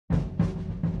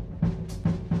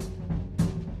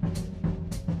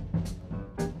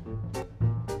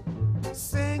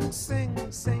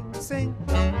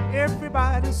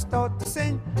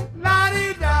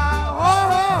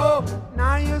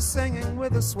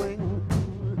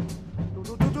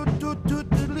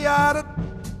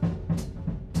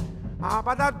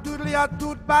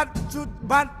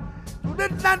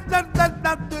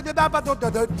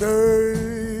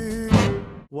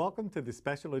Welcome to the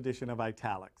special edition of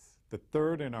Italics, the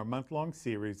third in our month-long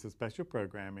series of special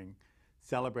programming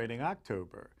celebrating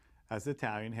October as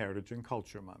Italian Heritage and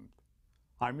Culture Month.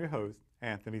 I'm your host,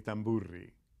 Anthony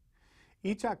Tamburri.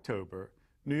 Each October,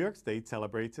 New York State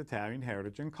celebrates Italian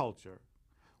heritage and culture.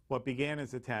 What began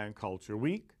as Italian Culture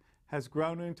Week has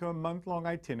grown into a month-long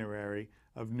itinerary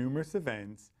of numerous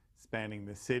events spanning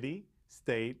the city,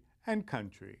 state, and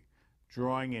country,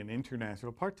 drawing in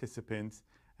international participants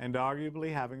and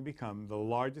arguably having become the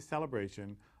largest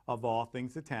celebration of all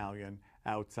things Italian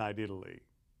outside Italy.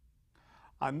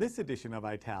 On this edition of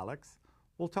Italics,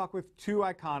 we'll talk with two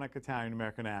iconic Italian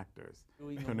American actors,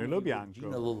 Tony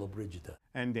LoBianco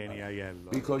and Danny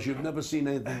Aiello. Because you've never seen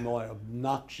anything more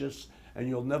obnoxious, and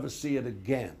you'll never see it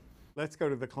again. Let's go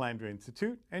to the Calandra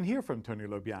Institute and hear from Tony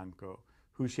LoBianco,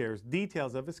 who shares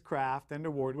details of his craft and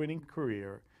award-winning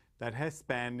career that has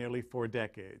spanned nearly 4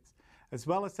 decades, as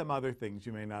well as some other things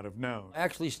you may not have known. I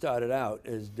actually started out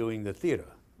as doing the theater.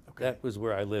 Okay. That was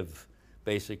where I live,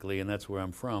 basically, and that's where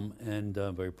I'm from, and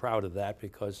I'm very proud of that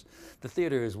because the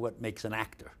theater is what makes an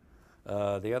actor.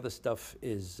 The other stuff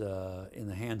is in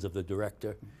the hands of the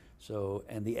director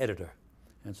and the editor,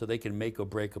 and so they can make or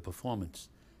break a performance.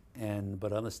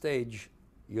 But on the stage,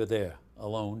 you're there,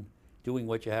 alone, doing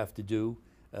what you have to do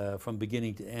from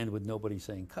beginning to end with nobody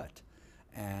saying cut.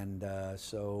 And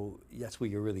so that's where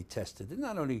you're really tested. And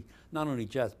not only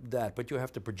just that, but you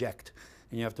have to project.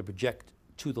 And you have to project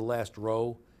to the last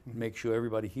row, make sure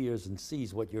everybody hears and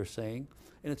sees what you're saying.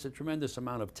 And it's a tremendous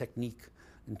amount of technique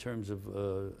in terms of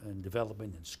and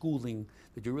development and schooling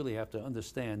that you really have to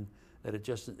understand that it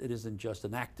isn't just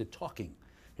an actor talking.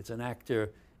 It's an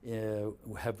actor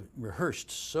have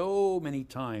rehearsed so many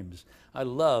times. I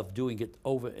love doing it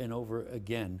over and over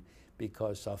again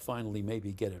because I'll finally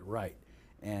maybe get it right.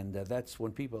 And that's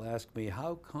when people ask me,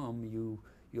 how come you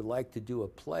like to do a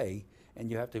play and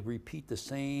you have to repeat the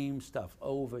same stuff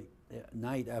over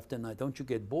night after night? Don't you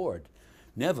get bored?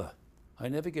 Never. I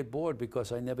never get bored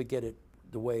because I never get it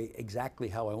the way exactly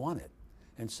how I want it.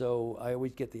 And so I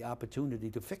always get the opportunity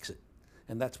to fix it.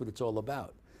 And that's what it's all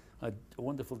about. A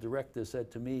wonderful director said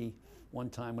to me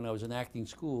one time when I was in acting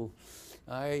school,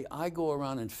 I go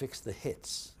around and fix the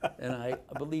hits. And I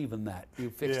believe in that.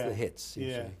 You fix the hits, you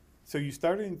say. So you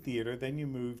started in theater, then you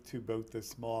moved to both the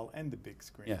small and the big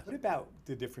screen. Yeah. What about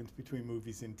the difference between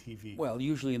movies and TV? Well,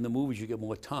 usually in the movies you get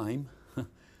more time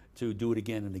to do it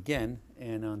again and again.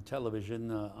 And on television,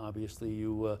 obviously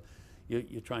you're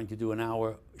trying to do an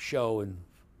hour show and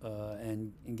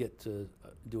get to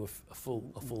do a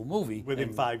full movie.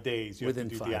 Within 5 days, you have to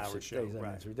do the hour 6 show. days.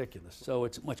 Right. It's ridiculous. So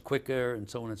it's much quicker and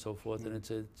so on and so forth,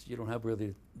 and you don't have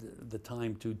really the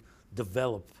time to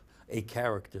develop a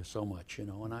character so much, you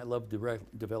know. And I love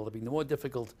developing. The more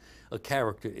difficult a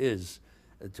character is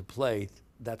to play,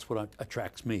 that's what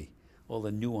attracts me. All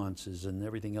the nuances and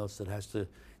everything else that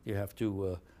you have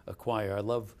to acquire. I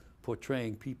love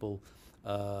portraying people,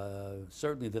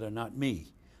 certainly that are not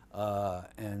me.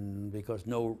 And because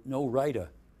no writer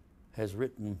has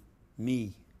written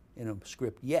me in a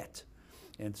script yet.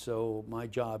 And so my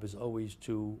job is always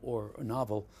or a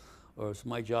novel, so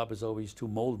my job is always to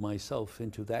mold myself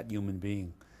into that human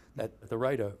being that the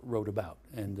writer wrote about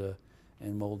and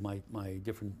mold my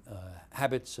different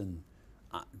habits and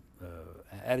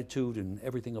attitude and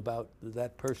everything about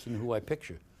that person who I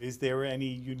picture. Is there any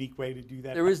unique way to do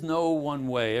that? There is no one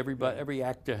way. Every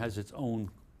actor has its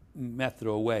own method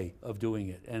or way of doing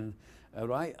it. And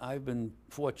I've been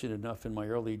fortunate enough in my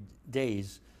early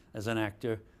days as an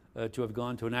actor to have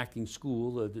gone to an acting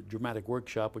school, a dramatic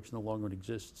workshop, which no longer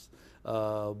exists,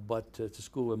 but it's a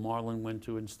school where Marlon went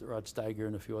to, and Rod Steiger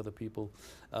and a few other people.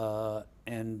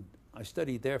 And I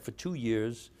studied there for 2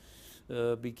 years,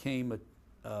 became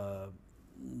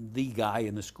the guy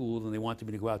in the school, and they wanted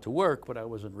me to go out to work, but I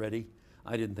wasn't ready.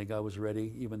 I didn't think I was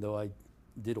ready, even though I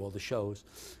did all the shows.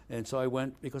 And so I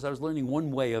went because I was learning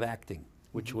one way of acting,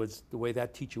 which was the way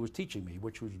that teacher was teaching me,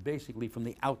 which was basically from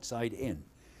the outside in.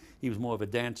 He was more of a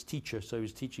dance teacher, so he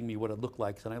was teaching me what it looked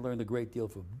like, and I learned a great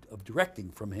deal of directing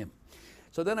from him.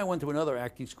 So then I went to another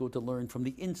acting school to learn from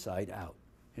the inside out.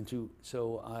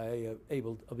 So I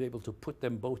was able to put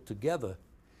them both together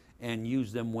and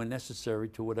use them when necessary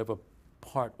to whatever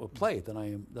part or play that I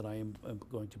am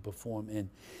going to perform in.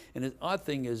 And the odd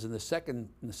thing is, in the second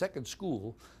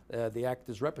school, the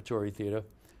Actors Repertory Theater,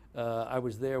 I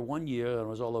was there 1 year, and I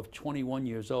was all of 21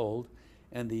 years old,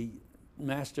 and the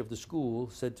master of the school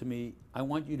said to me, "I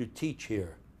want you to teach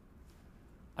here."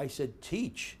 I said,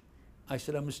 "Teach?" I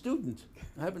said, "I'm a student.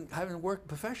 I haven't worked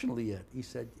professionally yet."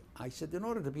 I said, "In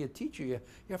order to be a teacher, you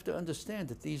have to understand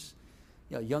that these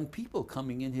young people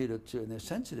coming in here and they're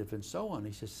sensitive and so on."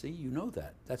 He says, "See, you know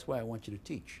that. That's why I want you to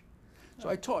teach." So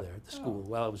I taught there at the school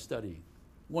while I was studying.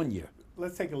 1 year.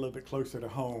 Let's take it a little bit closer to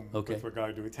home with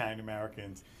regard to Italian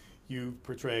Americans. You've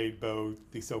portrayed both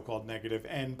the so-called negative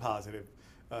and positive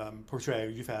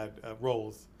portrayals. You've had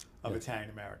roles of Italian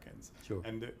Americans. Sure.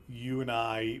 And you and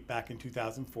I, back in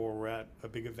 2004, were at a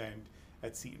big event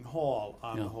at Seton Hall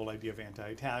on the whole idea of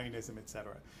anti-Italianism, et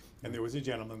cetera. And there was a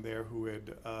gentleman there who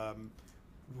had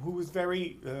who was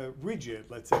very rigid,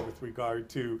 let's say, with regard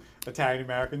to Italian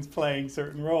Americans playing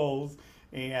certain roles,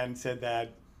 and said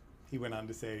that, he went on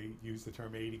to say, use the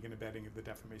term aiding and abetting of the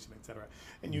defamation, et cetera.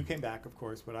 And you came back, of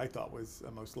course, what I thought was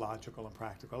a most logical and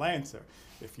practical answer.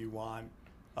 If you want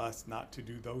us not to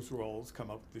do those roles, come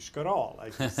up with the shkaral,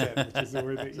 as you said, which is the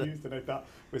word that you used, and I thought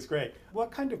was great.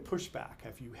 What kind of pushback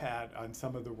have you had on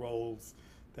some of the roles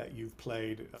that you've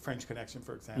played? French Connection,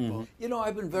 for example. You know,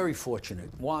 I've been very fortunate.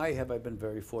 Why have I been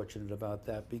very fortunate about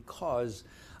that? Because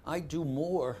I do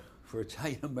more for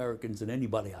Italian Americans than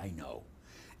anybody I know.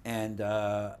 And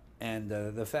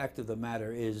the fact of the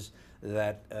matter is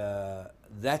that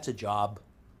that's a job,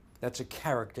 that's a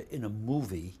character in a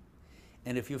movie.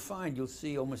 And if you find, you'll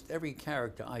see almost every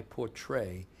character I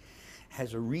portray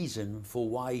has a reason for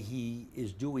why he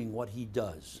is doing what he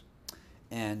does.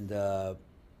 And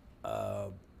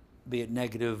be it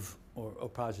negative or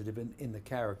positive in the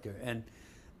character.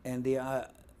 And the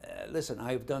listen,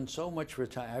 I've done so much for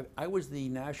Italian. I was the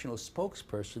national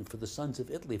spokesperson for the Sons of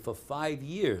Italy for 5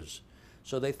 years.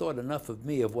 So they thought enough of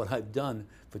me, of what I've done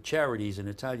for charities and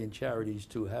Italian charities,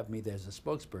 to have me there as a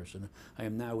spokesperson. I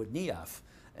am now at NIAF,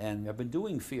 and I've been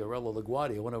doing Fiorello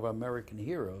LaGuardia, one of our American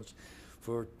heroes,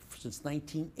 since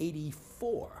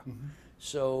 1984.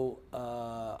 So,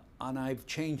 and I've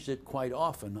changed it quite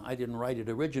often. I didn't write it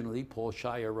originally. Paul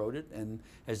Shire wrote it, and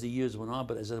as the years went on,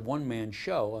 but as a one-man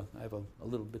show, I have a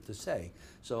little bit to say.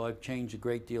 So I've changed a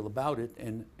great deal about it,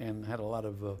 and had a lot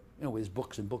of, there's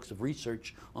books and books of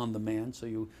research on the man, so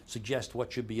you suggest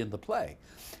what should be in the play.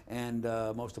 And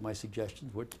most of my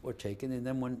suggestions were taken, and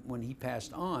then when he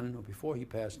passed on, or before he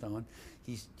passed on,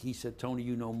 he said, "Tony,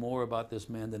 you know more about this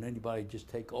man than anybody. Just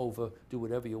take over, do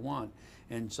whatever you want."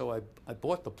 And so I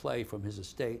bought the play from his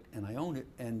estate, and I own it,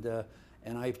 and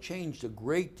I've changed a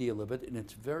great deal of it, and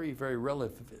it's very, very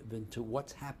relevant to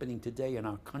what's happening today in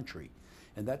our country.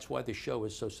 And that's why the show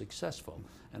is so successful.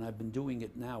 And I've been doing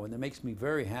it now, and it makes me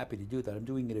very happy to do that. I'm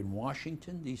doing it in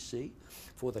Washington, D.C.,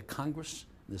 for the Congress,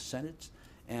 the Senate,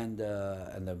 and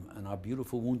our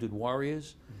beautiful Wounded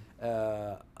Warriors.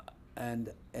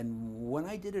 And when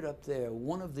I did it up there,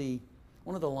 one of the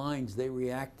lines they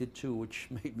reacted to, which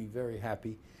made me very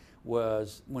happy,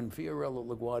 was when Fiorello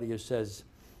LaGuardia says,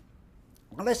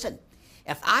 "Well, listen,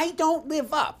 if I don't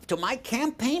live up to my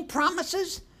campaign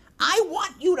promises, I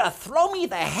want you to throw me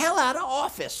the hell out of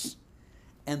office."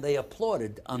 And they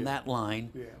applauded on that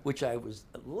line, which I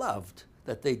loved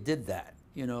that they did that,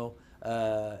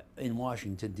 in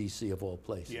Washington, D.C., of all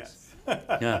places. Yes.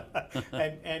 Yeah.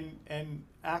 and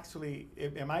actually,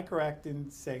 am I correct in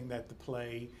saying that the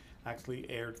play actually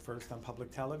aired first on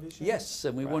public television? Yes,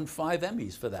 and we won 5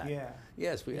 Emmys for that. Yeah.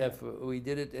 Yes, we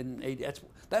did it in 80.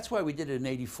 That's why we did it in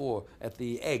 '84 at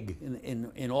the Egg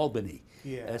in Albany.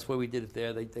 Yeah. That's where we did it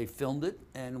there. They filmed it,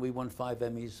 and we won 5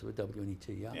 Emmys with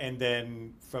WNET. Yeah. And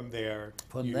then from there,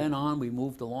 then on, we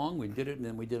moved along. We did it, and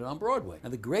then we did it on Broadway.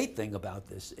 And the great thing about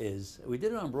this is we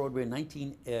did it on Broadway in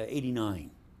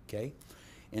 1989. Okay,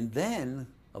 and then,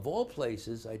 of all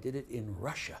places, I did it in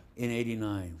Russia in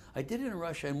 '89. I did it in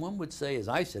Russia, and one would say, as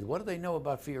I said, what do they know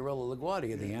about Fiorello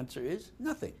LaGuardia? The answer is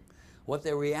nothing. What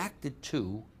they reacted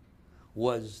to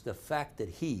was the fact that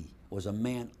he was a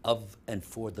man of and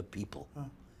for the people.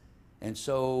 And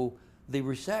so the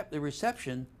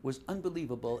reception was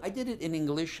unbelievable. I did it in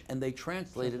English, and they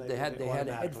translated. They had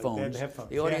headphones.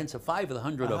 The audience of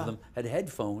 500 of them had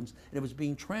headphones, and it was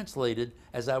being translated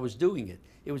as I was doing it.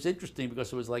 It was interesting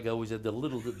because it was like I always had the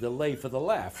little delay for the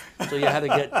laugh, so you had to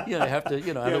get, had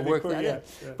to work that in.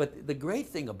 Yeah. But the great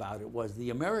thing about it was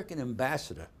the American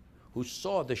ambassador, who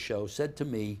saw the show, said to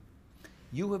me,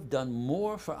 "You have done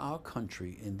more for our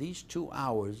country in these 2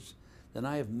 hours than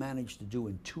I have managed to do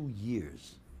in 2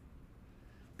 years."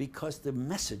 Because the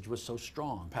message was so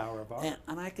strong. Power of art.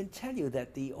 And I can tell you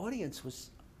that the audience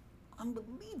was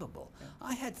unbelievable. Yeah.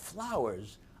 I had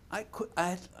flowers. My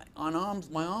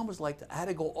arm was like, I had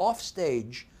to go off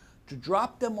stage to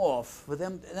drop them off for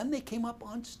them, and then they came up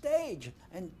on stage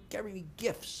and carried me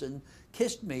gifts and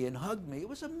kissed me and hugged me. It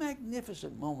was a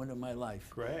magnificent moment in my life.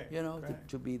 Great, you know, great.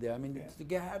 to be there. I mean, Yeah.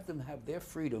 to have them have their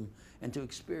freedom and to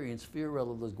experience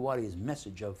Fiorello LaGuardia's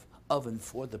message of and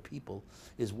for the people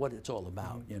is what it's all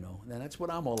about, you know, and that's what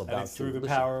I'm all about. And it's through too. the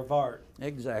Listen, power of art.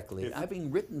 Exactly. If-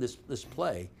 Having written this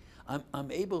play,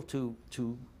 I'm able to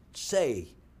say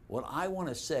what I want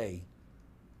to say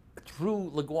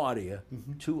through LaGuardia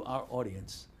to our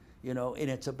audience. You know, and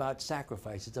it's about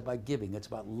sacrifice, it's about giving, it's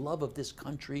about love of this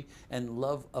country and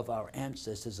love of our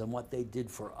ancestors and what they did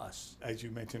for us. As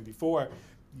you mentioned before,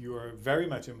 you are very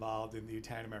much involved in the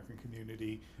Italian American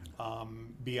community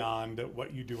beyond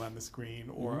what you do on the screen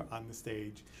or on the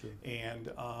stage. Sure. And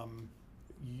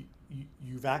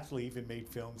you've actually even made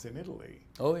films in Italy.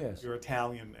 Oh, yes. Your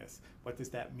Italianness. What does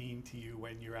that mean to you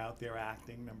when you're out there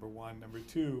acting, number one? Number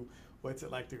two, what's it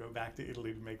like to go back to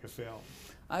Italy to make a film?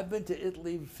 I've been to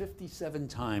Italy 57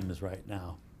 times right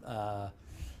now.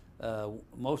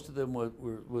 Most of them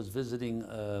was visiting,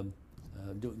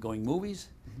 going movies,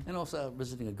 and also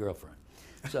visiting a girlfriend.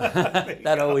 So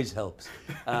that always helps.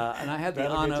 And I had the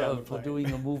That'll honor get you on the of plane.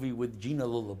 doing a movie with Gina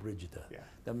Lollobrigida, Yeah.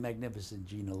 the magnificent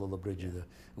Gina Lollobrigida,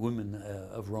 Women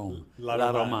of Rome, La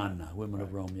La Romana. Romana, Women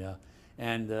of Rome, yeah.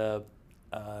 And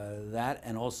that,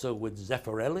 and also with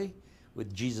Zeffirelli,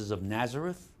 with Jesus of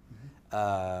Nazareth.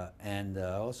 And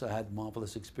I also had the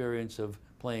marvelous experience of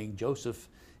playing Joseph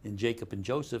in Jacob and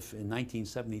Joseph in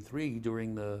 1973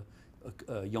 during the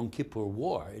Yom Kippur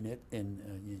War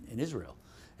in Israel.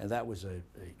 And that was a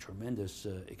tremendous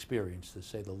experience, to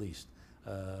say the least.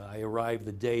 I arrived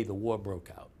the day the war broke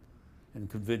out and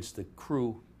convinced the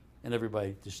crew and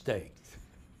everybody to stay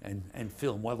and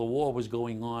film. While the war was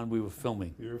going on, we were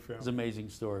filming. You were It's an filming. amazing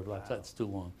story, but that's too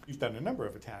long. You've done a number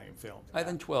of Italian films. I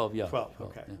think 12, yeah. 12,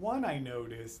 okay. yeah. One I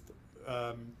noticed,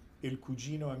 Il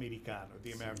Cugino Americano,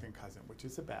 the American cousin, which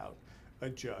is about a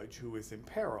judge who is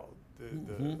imperiled.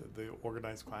 The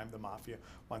organized crime, the mafia,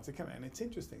 wants to come in. And it's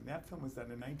interesting, that film was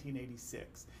done in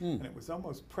 1986, and it was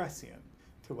almost prescient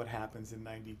to what happens in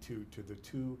 92 to the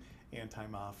two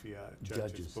anti-mafia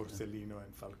judges, Borsellino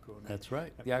and Falcone. That's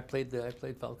right. Yeah, I played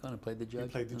Falcone, I played the judge. You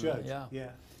played the judge.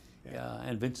 Yeah.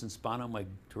 And Vincent Spano, my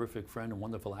terrific friend and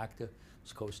wonderful actor,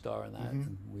 was co-star in that.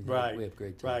 And we have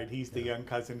great time. Right, he's the young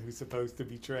cousin who's supposed to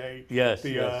betray Yes,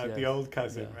 the old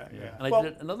cousin, Yeah, right? yeah. Yeah. And I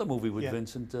did another movie with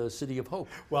Vincent, City of Hope.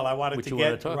 Well, I wanted Which to you get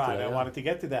wanna talk to right. that, I yeah. wanted to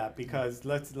get to that because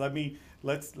let's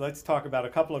talk about a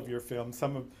couple of your films.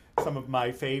 Some of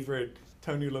my favorite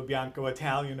Tony LoBianco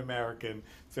Italian American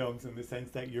films, in the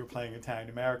sense that you're playing Italian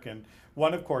American.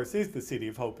 One, of course, is The City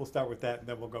of Hope. We'll start with that, and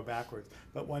then we'll go backwards.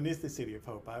 But one is The City of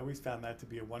Hope. I always found that to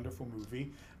be a wonderful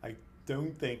movie. I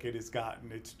don't think it has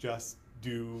gotten its just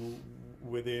due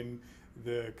within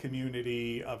the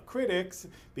community of critics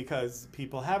because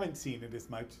people haven't seen it as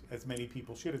much as many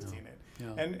people should have seen it.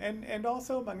 Yeah. And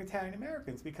also among Italian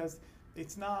Americans, because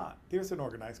it's not, there's an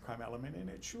organized crime element in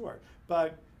it, sure,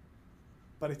 but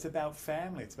it's about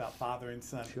family, it's about father and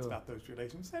son, Sure. it's about those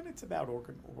relations, and it's about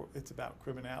it's about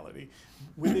criminality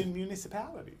within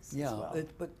municipalities Yeah, as well.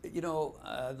 but you know,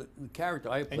 the character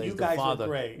I played, you the guys were father.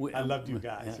 great. I loved you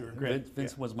guys. You were great.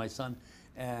 Vince Yeah. was my son,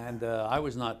 and I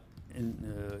was not,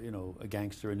 a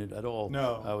gangster in it at all.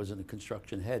 No. I was in a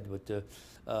construction head, but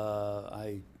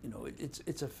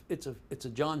it's a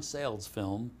John Sayles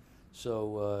film,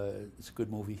 so it's a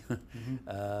good movie,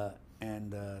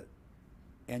 and.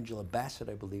 Angela Bassett,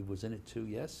 I believe, was in it too.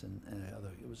 Yes, and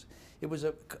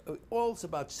it's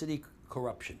about city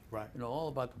corruption. Right. All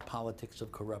about the politics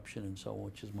of corruption and so on,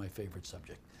 which is my favorite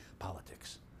subject: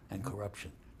 politics and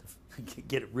corruption.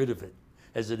 Get rid of it,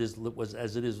 was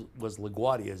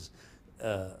LaGuardia's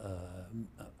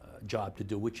job to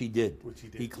do, which he did.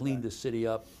 He cleaned the city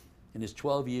up. In his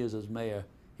 12 years as mayor,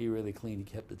 he really cleaned. He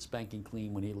kept it spanking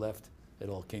clean. When he left, it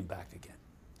all came back again.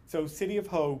 So City of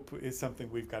Hope is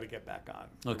something we've got to get back on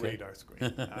the radar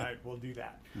screen. All right, we'll do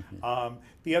that.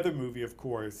 The other movie, of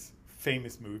course,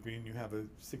 famous movie, and you have a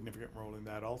significant role in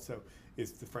that also,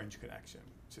 is The French Connection,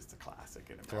 just a classic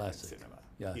in American cinema.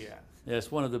 Yes. Yeah. Yeah, it's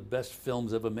one of the best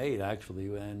films ever made,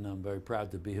 actually, and I'm very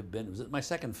proud to have been. It was my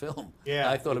second film. Yeah,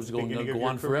 I thought it it's was the going to beginning of go your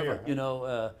on forever.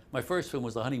 career. My first film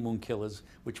was The Honeymoon Killers,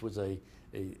 which was a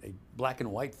black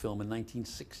and white film in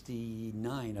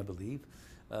 1969, I believe,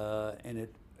 and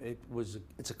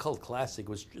it's a cult classic.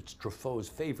 It's Truffaut's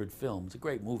favorite film. It's a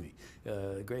great movie.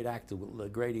 Great actor,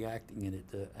 great acting in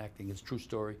it. Acting, it's a true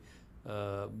story.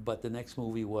 But the next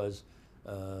movie was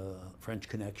French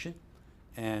Connection,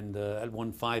 and it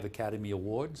won 5 Academy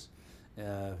Awards.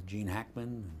 Gene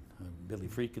Hackman, and Billy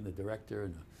Friedkin, the director,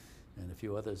 and a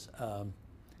few others.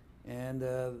 And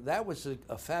that was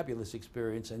a fabulous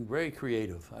experience and very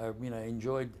creative. I mean, I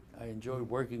enjoyed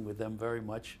working with them very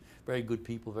much. Very good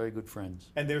people, very good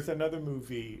friends. And there's another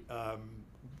movie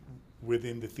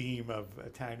within the theme of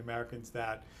Italian Americans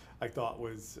that I thought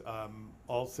was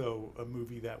also a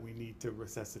movie that we need to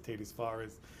resuscitate as far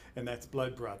as, and that's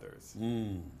Blood Brothers,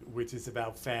 which is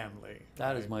about family.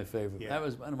 That is my favorite. Yeah. That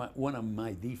was one of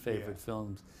my favorite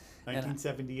films.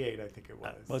 1978, I think it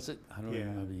was. Was it? I don't even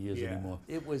remember the years anymore.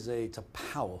 It's a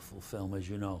powerful film, as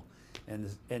you know.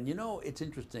 And you know, it's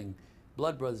interesting,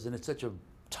 Blood Brothers, and it's such a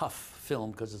tough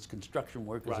film because it's construction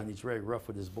workers and he's very rough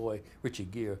with his boy,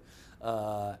 Richard Gere.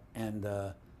 But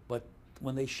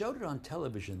when they showed it on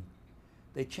television,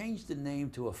 they changed the name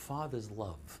to A Father's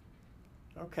Love.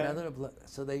 Okay.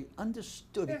 So they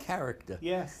understood character.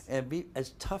 Yes. And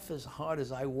as tough as hard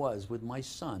as I was with my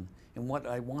son and what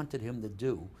I wanted him to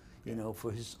do, you know,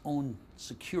 for his own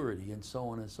security and so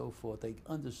on and so forth, they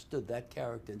understood that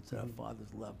character instead of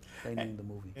Father's Love. They named the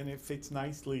movie. And it fits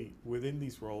nicely within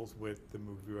these roles with the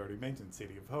movie we already mentioned,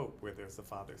 City of Hope, where there's a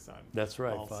father-son. That's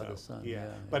right, also. father-son. Yeah.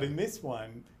 But in this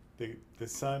one, the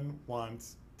son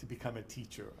wants to become a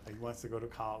teacher. He wants to go to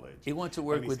college. He wants to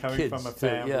work with kids. He's coming from a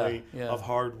family of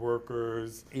hard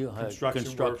workers,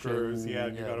 construction workers. Yeah,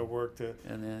 you got to work to.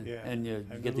 And you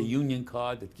get the union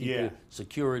card that keeps you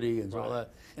security and all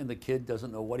that. And the kid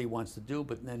doesn't know what he wants to do,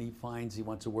 but then he finds he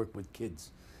wants to work with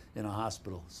kids in a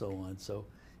hospital, so on. So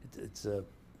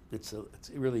it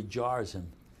really jars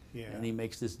him. Yeah. And he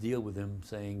makes this deal with him,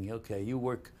 saying, "Okay, you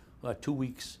work 2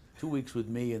 weeks with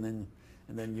me, and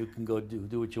then you can go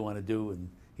do what you want to do." And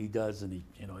he does, and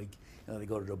they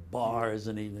go to the bars,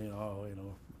 and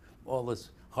all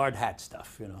this hard hat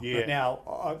stuff, Yeah. Now,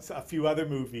 a few other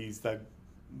movies that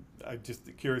I'm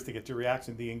just curious to get your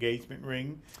reaction. The Engagement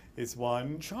Ring is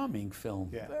one. Charming film,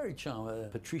 very charming.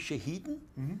 Patricia Heaton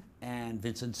and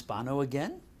Vincent Spano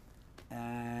again,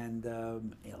 and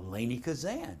Lainey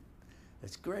Kazan.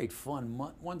 It's great, fun,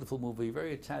 wonderful movie,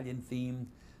 very Italian themed,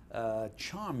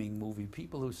 charming movie.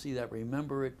 People who see that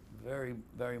remember it very,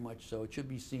 very much so. It should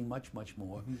be seen much, much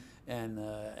more. And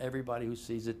everybody who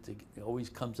sees it always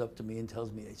comes up to me and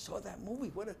tells me, "I saw that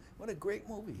movie. What a great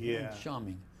movie." Yeah,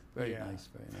 charming. Very nice,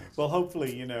 very nice. Well,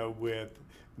 hopefully,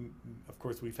 of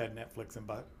course, we've had Netflix and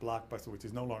Blockbuster, which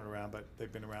is no longer around, but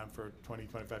they've been around for 20,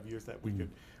 25 years, that we could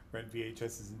rent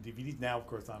VHSs and DVDs. Now, of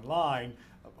course, online,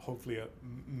 hopefully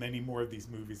many more of these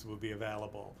movies will be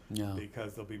available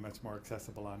because they'll be much more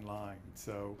accessible online.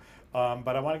 So,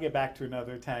 but I want to get back to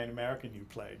another Italian American you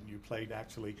played.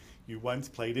 You once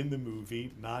played in the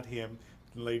movie, not him.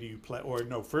 Later you play,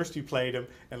 first you played him,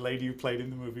 and later you played in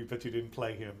the movie, but you didn't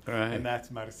play him. Right. And that's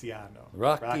Marciano.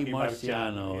 Rocky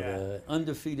Marciano, the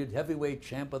undefeated heavyweight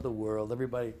champ of the world.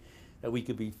 Everybody that we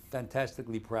could be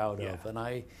fantastically proud of.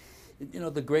 And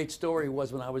the great story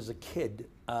was when I was a kid,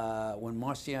 when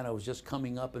Marciano was just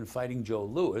coming up and fighting Joe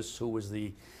Louis, who was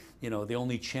the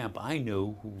only champ I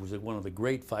knew, who was one of the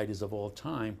great fighters of all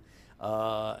time.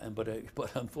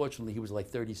 But unfortunately, he was like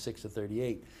 36 or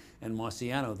 38. And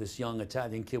Marciano, this young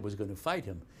Italian kid, was going to fight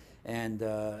him. And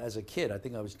as a kid, I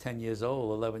think I was 10 years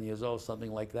old, 11 years old,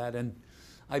 something like that. And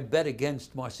I bet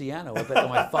against Marciano. I bet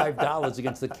my $5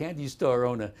 against the candy store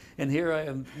owner. And here I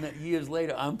am, years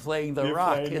later, I'm playing The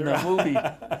Rock in the movie.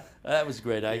 That was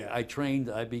great. I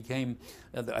trained. I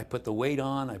put the weight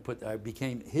on. I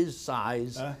became his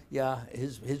size.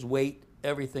 His weight.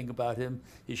 Everything about him.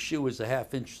 His shoe was a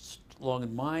half-inch long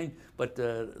than mine, but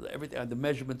everything, the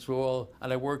measurements were all,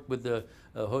 and I worked with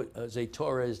Jose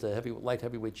Torres, the light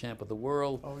heavyweight champ of the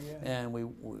world. Oh, yeah. And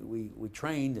we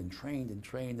trained and trained and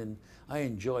trained, and I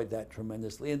enjoyed that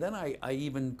tremendously. And then I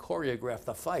even choreographed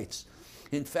the fights.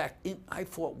 In fact, I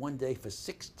fought one day for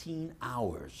 16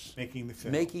 hours. Making the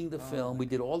film. Making the film. We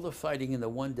did all the fighting in the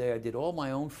one day. I did all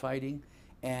my own fighting.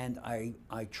 And I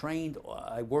trained,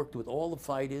 I worked with all the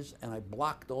fighters, and I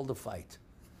blocked all the fight.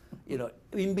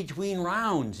 In between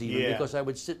rounds even, because I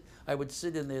would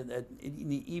sit in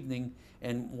the evening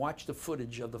and watch the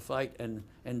footage of the fight and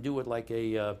do it like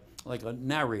a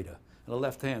narrator, and a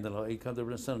left hand, and he comes to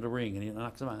the center of the ring and he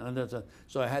knocks him out. And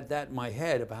so I had that in my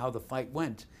head of how the fight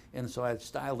went, and so I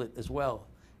styled it as well.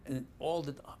 And all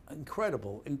the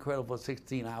incredible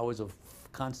 16 hours of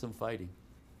constant fighting.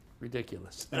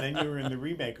 Ridiculous. And then you were in the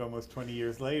remake almost 20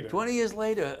 years later. 20 years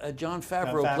later, Jon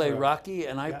Favreau played Rocky,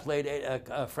 and I played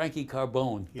Frankie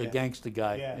Carbone, the gangster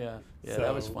guy. So,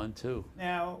 that was fun too.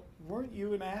 Now, weren't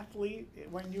you an athlete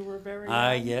when you were very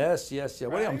young? Yes. Right?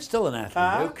 Well, I'm still an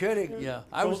athlete. No kidding. Yeah,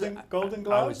 Golden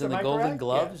Gloves. I was in the Golden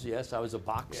Gloves. Yes, I was a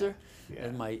boxer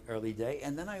in my early day,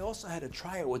 and then I also had a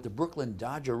tryout with the Brooklyn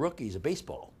Dodger Rookies of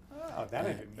baseball. Oh, that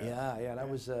I didn't know. Yeah, that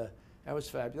was. That was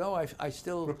fabulous. Oh, I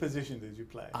still. What position did you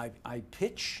play? I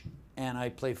pitch, and I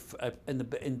play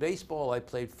in baseball. I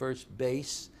played first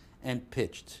base and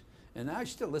pitched. And I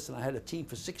still listen. I had a team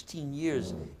for 16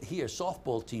 years here,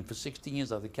 softball team for 16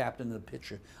 years. I was the captain and the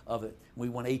pitcher of it. We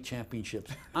won 8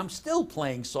 championships. I'm still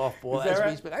playing softball as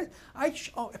we speak. I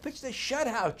pitched a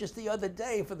shutout just the other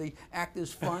day for the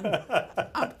Actors Fund.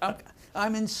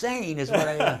 I'm insane, is what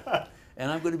I am. And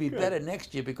I'm going to be better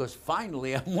next year because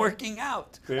finally I'm working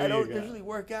out. I don't usually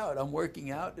work out. I'm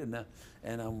working out and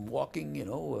I'm walking, you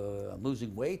know, I'm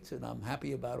losing weight and I'm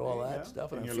happy about all that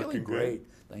stuff. And I'm feeling great.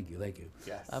 Thank you, thank you.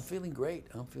 Yes. I'm feeling great.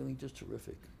 I'm feeling just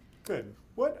terrific. Good.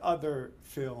 What other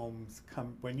films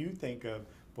come, when you think of,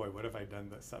 boy, what have I done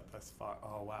this up thus far?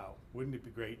 Oh, wow. Wouldn't it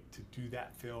be great to do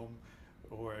that film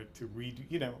or to redo,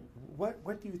 you know,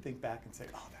 what do you think back and say,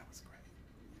 oh, that was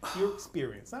great? Your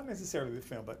experience, not necessarily the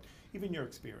film, but even your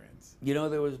experience. You know,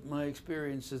 there was my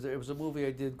experiences. There was a movie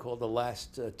I did called The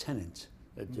Last Tenant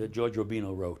that George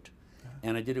Robino wrote.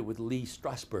 And I did it with Lee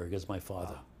Strasberg as my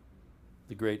father,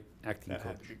 the great acting coach. That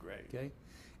had to be great. Okay?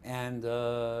 And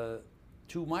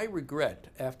to my regret,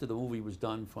 after the movie was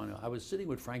done, I was sitting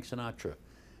with Frank Sinatra,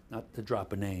 not to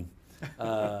drop a name,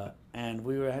 and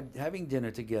we were having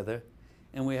dinner together,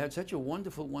 and we had such a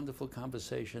wonderful, wonderful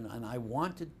conversation, and I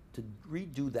wanted to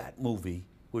redo that movie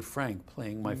with Frank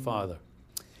playing my father.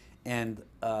 And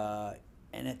I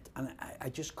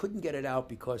just couldn't get it out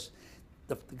because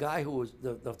the guy who was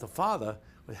the father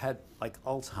had like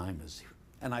Alzheimer's,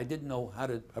 and I didn't know how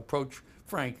to approach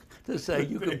Frank to say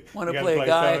you want to play a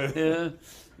guy,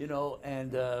 you know.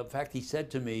 And in fact, he said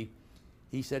to me,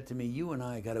 "You and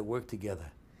I got to work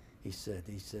together." He said,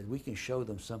 "We can show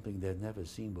them something they've never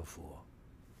seen before."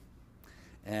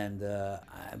 And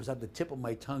I was at the tip of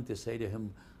my tongue to say to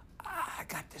him, "I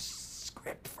got this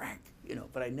script, Frank," you know,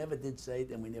 but I never did say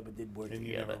it, and we never did work together.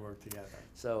 And you never worked together.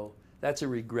 So that's a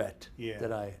regret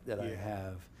that I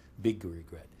have, big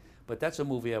regret. But that's a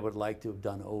movie I would like to have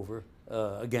done over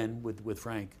again with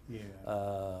Frank.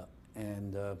 Yeah.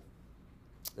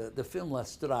 The film La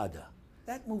Strada,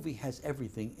 that movie has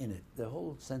everything in it. The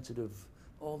whole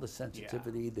all the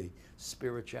sensitivity, the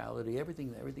spirituality,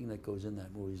 everything that goes in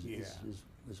that movie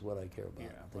is what I care about.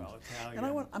 Yeah, well, Italian.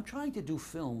 And I'm trying to do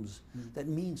films that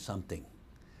mean something,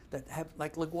 that have,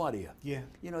 like LaGuardia,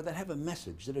 you know, that have a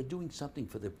message, that are doing something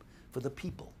for the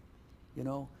people. You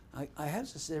know,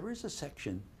 there is a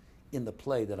section in the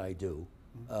play that I do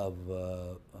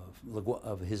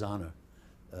of His Honor,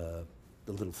 The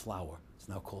Little Flower. It's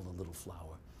now called The Little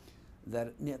Flower.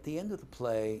 That at the end of the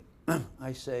play,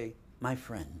 I say, "My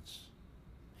friends,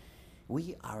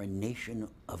 we are a nation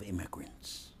of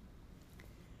immigrants.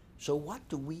 So what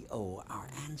do we owe our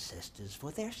ancestors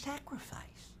for their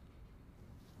sacrifice?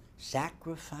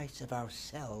 Sacrifice of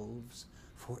ourselves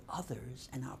for others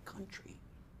and our country.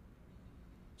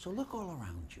 So look all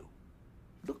around you.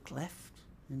 Look left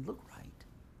and look right.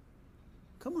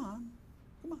 Come on,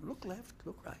 look left,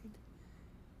 look right,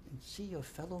 and see your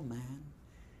fellow man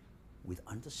with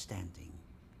understanding,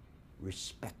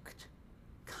 respect,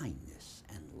 kindness,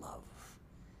 and love,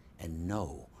 and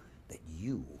know that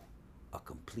you are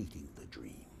completing the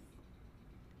dream.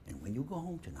 And when you go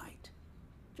home tonight,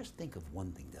 just think of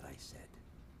one thing that I said.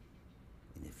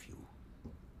 And if you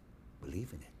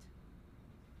believe in it,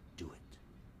 do it.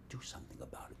 Do something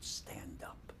about it. Stand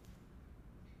up.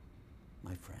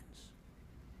 My friends,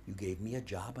 you gave me a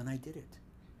job and I did it.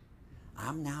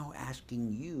 I'm now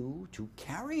asking you to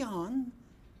carry on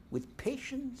with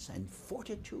patience and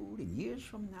fortitude, and years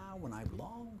from now, when I've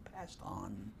long passed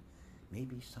on,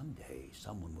 maybe someday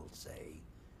someone will say,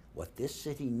 what this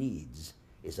city needs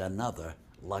is another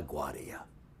LaGuardia.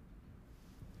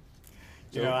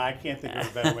 You know, I can't think of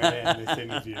a better way to end this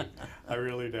interview. I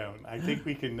really don't. I think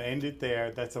we can end it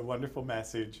there. That's a wonderful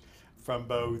message from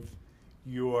both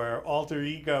your alter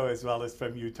ego as well as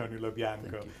from you, Tony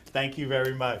LoBianco. Thank you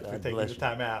very much for taking the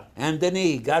time out. And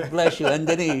Danny, God bless you, and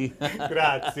Danny.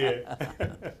 Grazie.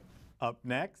 Up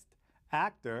next,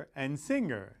 actor and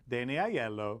singer Danny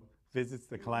Aiello visits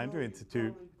the Calandra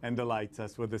Institute and delights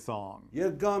us with a song.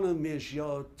 You're gonna miss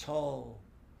your tall,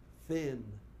 thin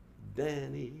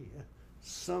Danny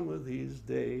some of these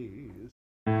days.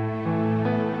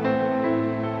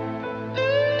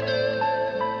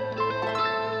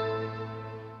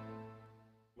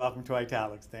 Welcome to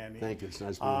Italics, Danny. Thank you. It's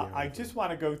nice being here. I just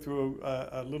want to go through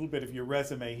a little bit of your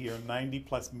resume here.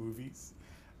 90+ movies,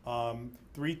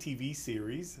 3 TV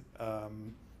series,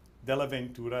 Della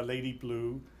Ventura, Lady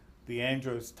Blue, The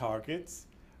Andros Targets.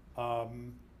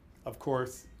 Of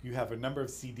course, you have a number of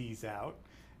CDs out,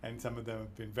 and some of them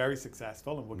have been very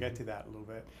successful, and we'll get to that a little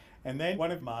bit. And then one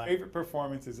of my favorite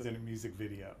performances is in a music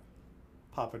video.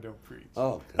 Papa Don't Preach.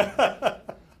 Oh, God.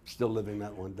 Still living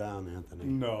that one down, Anthony.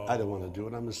 No. I don't want to do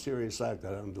it. I'm a serious actor.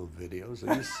 I don't do videos.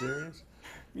 Are you serious?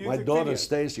 My Music daughter, videos.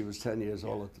 Stacy, was 10 years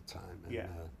old at the time. And, Yeah.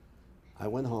 I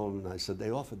went home and I said,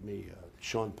 they offered me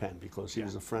Sean Penn because he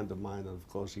was a friend of mine, and of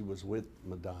course he was with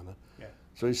Madonna. Yeah.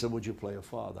 So he said, would you play a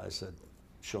father? I said,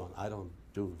 Sean, I don't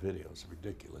do videos.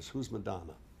 Ridiculous. Who's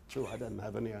Madonna? True, I didn't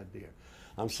have any idea.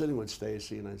 I'm sitting with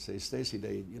Stacy and I say, Stacy,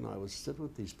 I was sitting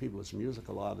with these people, it's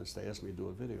musical artists they asked me to do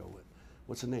a video with.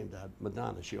 What's her name, Dad?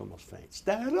 Madonna. She almost faints.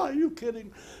 Dad, are you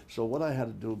kidding? So what I had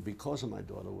to do because of my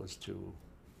daughter was to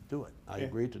do it. I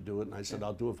agreed to do it, and I said,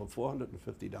 I'll do it for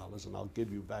 $450 and I'll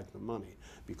give you back the money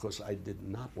because I did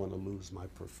not want to lose my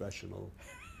professional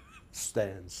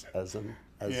stance as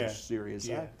a serious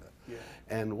actor. Yeah.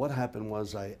 And what happened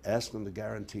was I asked them to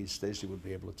guarantee Stacy would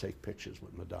be able to take pictures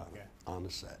with Madonna on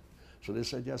the set. So they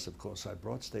said yes, of course. I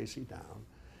brought Stacy down,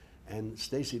 and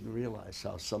Stacy didn't realize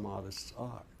how some artists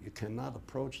are. You cannot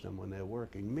approach them when they're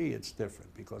working. Me, it's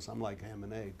different because I'm like ham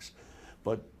and eggs.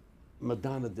 But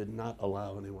Madonna did not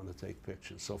allow anyone to take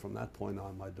pictures. So from that point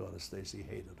on, my daughter Stacy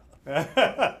hated her.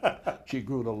 She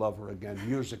grew to love her again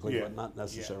musically, but not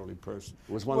necessarily personally.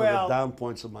 It was one of the down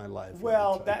points of my life.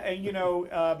 Well, and you know,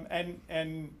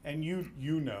 and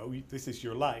you know, this is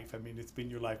your life. I mean, it's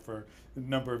been your life for a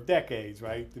number of decades,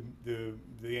 right?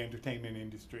 The entertainment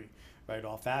industry, right?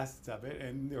 All facets of it,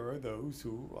 and there are those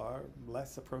who are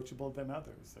less approachable than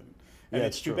others, and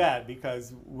it's too bad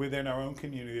because within our own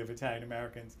community of Italian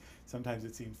Americans, sometimes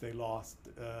it seems they lost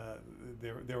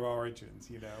their origins,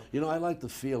 you know. You know, I like to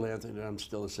feel, Anthony, that I'm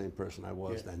still the same person I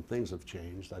was then. Things have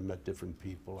changed. I met different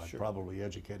people. I probably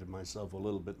educated myself a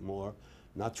little bit more,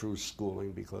 not through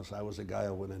schooling, because I was a guy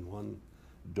who went in one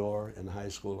door in high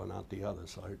school and out the other,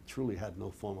 so I truly had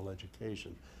no formal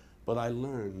education. But I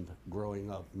learned growing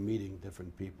up, meeting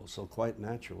different people, so quite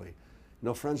naturally. You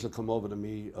know, friends would come over to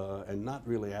me and not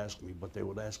really ask me, but they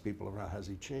would ask people around, has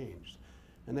he changed?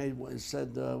 And they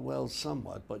said, well,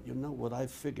 somewhat, but you know what I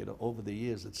figured over the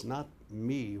years, it's not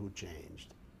me who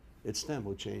changed. It's them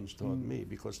who changed toward me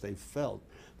because they felt,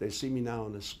 they see me now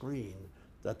on the screen,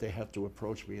 that they have to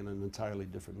approach me in an entirely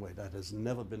different way. That has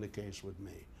never been the case with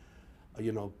me.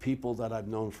 You know, people that I've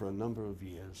known for a number of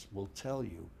years will tell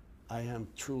you, I am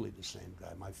truly the same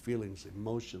guy. My feelings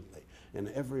emotionally and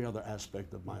every other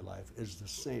aspect of my life is the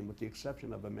same, with the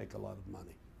exception of I make a lot of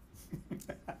money.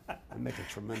 I make a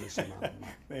tremendous amount of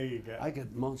money. There you go. I get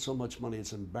so much money,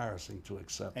 it's embarrassing to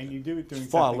accept. And you do it doing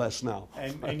far something, less now.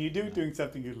 And you do it doing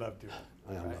something you love doing.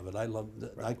 I love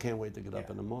it. I can't wait to get up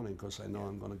in the morning because I know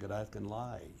I'm going to get out and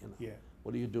lie. You know?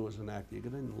 What do you do as an actor? You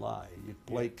get in and lie. You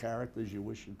play characters you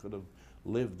wish you could have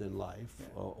lived in life,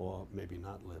 or maybe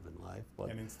not live in life.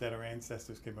 But and instead our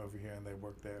ancestors came over here and they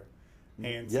worked their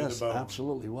hands to the bone. Yes,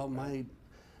 absolutely. Well, my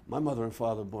mother and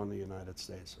father were born in the United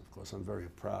States. Of course, I'm very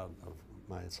proud of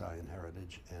my Italian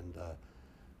heritage, and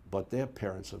but their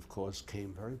parents, of course,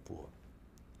 came very poor,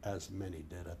 as many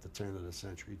did at the turn of the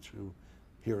century to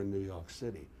here in New York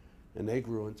City, and they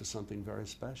grew into something very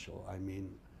special. I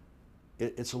mean,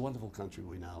 it's a wonderful country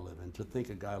we now live in. To think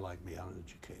a guy like me,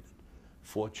 uneducated,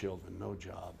 4 children, no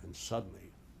job, and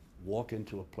suddenly walk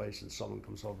into a place and someone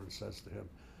comes over and says to him,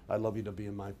 I'd love you to be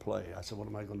in my play. I said, what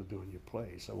am I going to do in your play?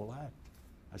 He said, well, act.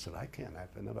 I said, I can't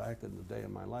act. I never acted in a day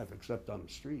in my life except on the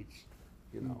streets.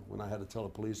 You know, when I had to tell a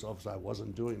police officer I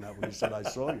wasn't doing that when he said, I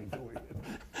saw you doing it.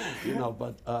 You know,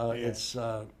 but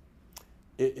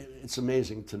it's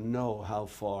amazing to know how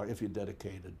far, if you're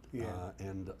dedicated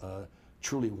and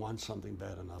truly want something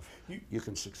bad enough, you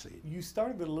can succeed. You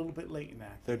started a little bit late in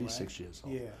acting, 36 years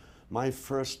old. Yeah. My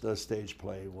first stage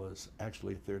play was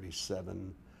actually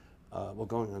 37, well,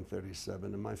 going on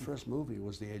 37, and my first movie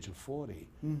was the age of 40.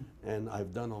 And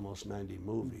I've done almost 90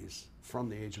 movies from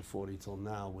the age of 40 till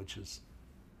now, which is,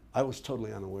 I was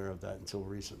totally unaware of that until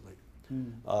recently.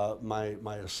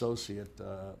 My associate,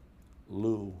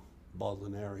 Lou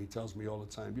Baldineri, tells me all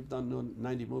the time, you've done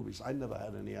 90 movies. I never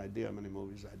had any idea how many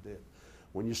movies I did.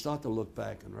 When you start to look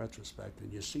back in retrospect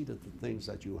and you see that the things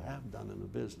that you have done in the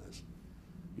business,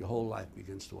 your whole life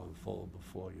begins to unfold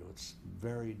before you. It's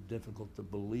very difficult to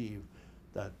believe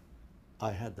that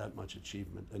I had that much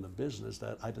achievement in a business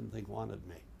that I didn't think wanted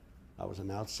me. I was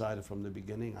an outsider from the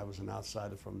beginning. I was an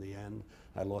outsider from the end.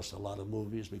 I lost a lot of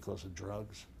movies because of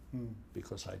drugs,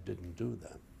 because I didn't do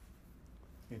them.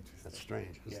 Interesting. That's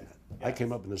strange, isn't it? Yes. I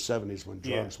came up in the 70s when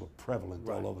drugs were prevalent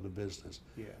all over the business.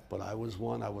 But I was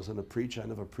one. I wasn't a preacher. I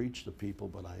never preached to people,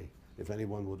 but if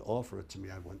anyone would offer it to me,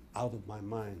 I went out of my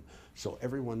mind. So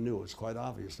everyone knew, it's quite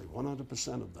obviously,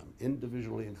 100% of them,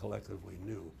 individually and collectively,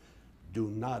 knew, do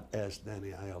not ask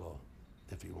Danny Aiello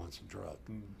if he wants a drug.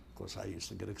 Of course, I used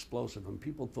to get explosive, and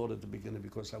people thought at the beginning,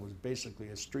 because I was basically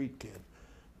a street kid,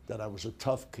 that I was a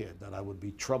tough kid, that I would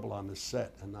be trouble on the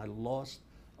set, and I lost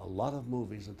a lot of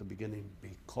movies at the beginning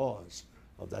because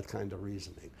of that kind of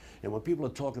reasoning. And when people are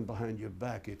talking behind your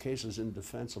back, your case is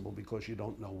indefensible because you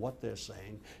don't know what they're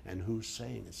saying and who's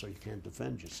saying it, so you can't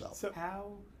defend yourself. So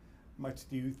how much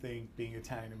do you think being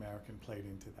Italian American played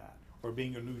into that, or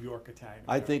being a New York Italian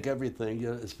American? I think everything.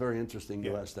 Yeah, it's very interesting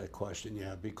you asked that question.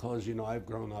 Yeah, because you know I've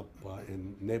grown up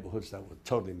in neighborhoods that were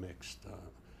totally mixed,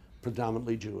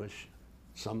 predominantly Jewish,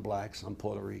 some black, some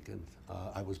Puerto Rican.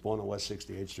 I was born on West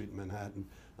 68th Street in Manhattan.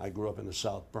 I grew up in the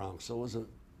South Bronx, so it was a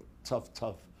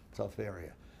tough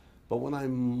area. But when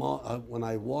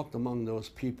I walked among those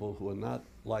people who are not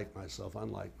like myself,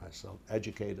 unlike myself,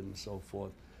 educated and so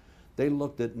forth, they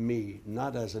looked at me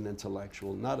not as an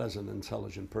intellectual, not as an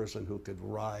intelligent person who could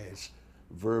rise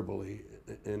verbally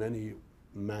in any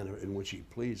manner in which he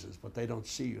pleases, but they don't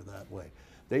see you that way.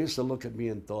 They used to look at me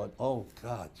and thought, oh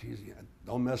God, geez,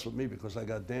 don't mess with me because I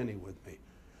got Danny with me.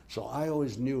 So I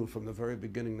always knew from the very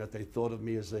beginning that they thought of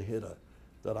me as a hitter,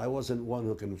 that I wasn't one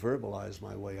who can verbalize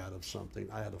my way out of something.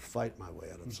 I had to fight my way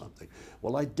out of something.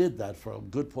 Well, I did that for a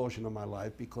good portion of my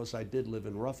life because I did live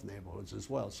in rough neighborhoods as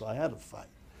well, so I had to fight.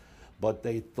 But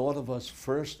they thought of us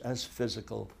first as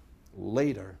physical,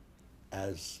 later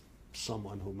as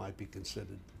someone who might be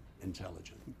considered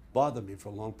intelligent. Bothered me for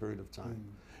a long period of time.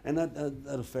 And that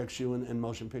affects you in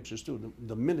motion pictures too.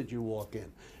 The minute you walk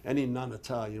in, any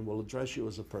non-Italian will address you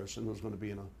as a person who's going to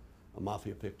be in a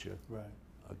mafia picture, Right.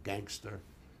 a gangster.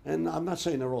 And I'm not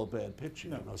saying they're all bad pictures.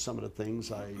 No. You know, some of the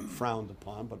things I frowned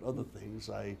upon, but other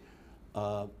things I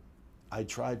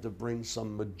tried to bring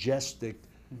some majestic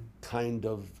kind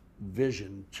of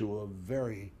vision to a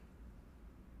very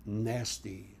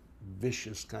nasty,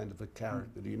 vicious kind of a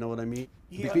character. Do you know what I mean?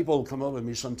 Yeah. People will come over to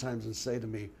me sometimes and say to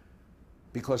me,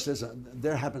 because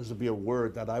there happens to be a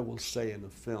word that I will say in a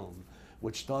film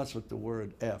which starts with the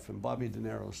word F, and Bobby De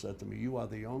Niro said to me, you are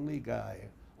the only guy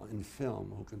in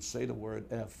film who can say the word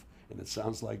F and it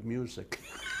sounds like music.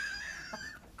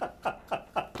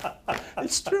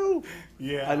 It's true.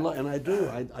 Yeah. And I do.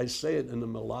 I say it in a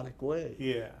melodic way.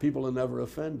 Yeah. People are never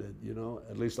offended, you know.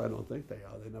 At least I don't think they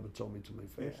are. They never told me to my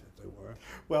face that they were.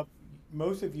 Well,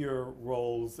 most of your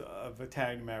roles of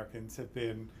Italian Americans have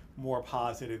been more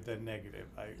positive than negative.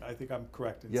 I think I'm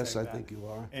correct in saying that. Yes, I think you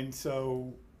are. And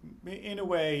so, in a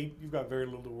way, you've got very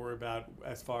little to worry about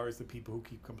as far as the people who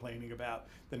keep complaining about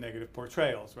the negative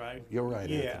portrayals, right? You're right,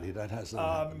 Yeah. Anthony. That has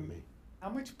not happened to me. How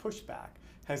much pushback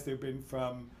has there been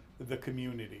from the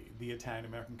community, the Italian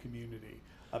American community,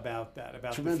 about that?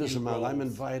 About Tremendous the few amount. I'm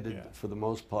roles? invited, Yeah. for the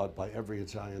most part, by every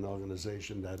Italian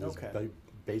organization that is Okay.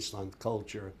 based on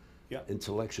culture, Yeah.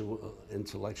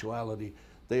 intellectuality.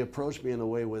 They approach me in a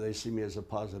way where they see me as a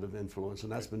positive influence,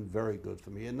 and that's been very good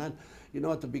for me. And that, you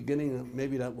know, at the beginning,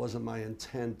 maybe that wasn't my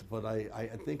intent, but I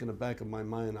think in the back of my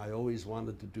mind, I always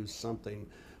wanted to do something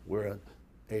where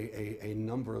a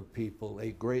number of people,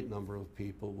 a great number of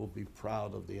people, will be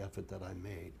proud of the effort that I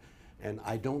made. And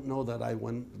I don't know that I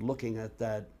went looking at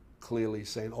that clearly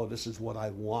saying, oh, this is what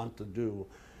I want to do.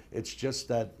 It's just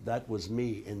that that was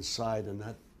me inside, and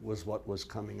that was what was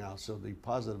coming out. So the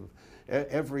positive,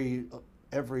 every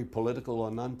political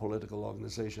or non-political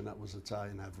organization that was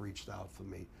Italian have reached out for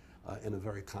me in a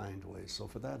very kind way. So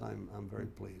for that, I'm very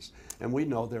pleased. And we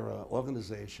know there are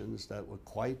organizations that were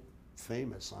quite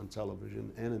famous on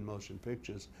television and in motion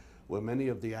pictures, where many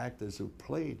of the actors who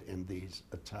played in these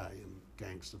Italian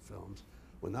gangster films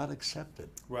were not accepted.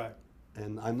 Right.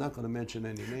 And I'm not going to mention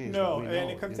any names. No, but we know,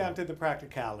 and it comes down to the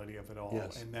practicality of it all,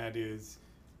 Yes. and that is,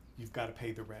 you've got to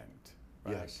pay the rent.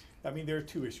 Right? Yes. I mean, there are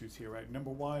two issues here, right?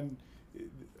 Number one,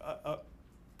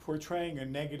 portraying a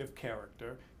negative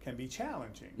character can be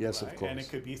challenging. Yes, right? of course. And it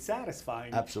could be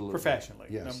satisfying Absolutely. professionally,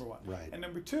 Yes, number one. right. And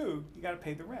number two, you got to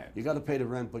pay the rent. You got to pay the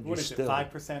rent, but What you is still...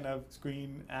 it, 5% of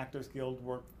Screen Actors Guild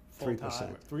work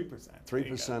full-time? 3%.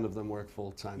 3% of them work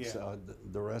full-time. Yeah. So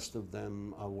the rest of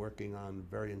them are working on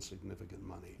very insignificant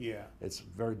money. Yeah. It's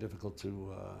very difficult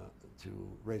to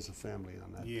raise a family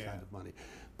on that Yeah. kind of money.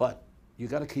 But you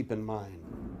got to keep in mind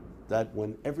that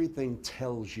when everything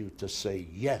tells you to say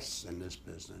yes in this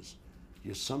business,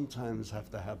 you sometimes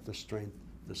have to have the strength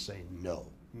to say no.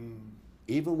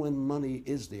 Even when money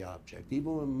is the object,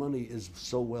 even when money is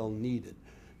so well needed,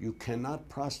 you cannot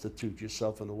prostitute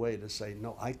yourself in a way to say,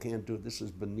 no, I can't do it. This is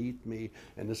beneath me,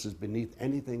 and this is beneath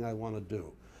anything I want to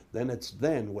do. Then it's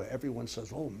then where everyone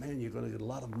says, oh man, you're going to get a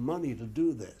lot of money to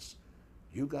do this.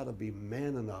 You got to be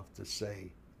man enough to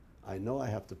say, I know I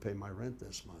have to pay my rent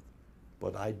this month,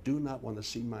 but I do not want to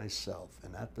see myself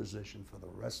in that position for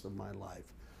the rest of my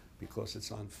life, because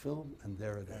it's on film and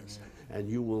there it is. And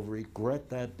you will regret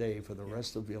that day for the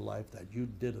rest of your life that you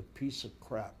did a piece of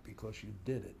crap because you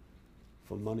did it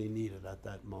for money needed at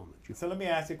that moment. So let me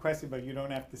ask you a question, but you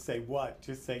don't have to say what.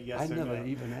 Just say yes or no. I never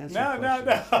even answered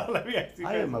No. Let me ask you.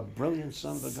 I am a brilliant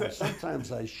son of a gun.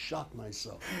 Sometimes I shock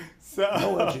myself. So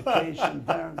no education,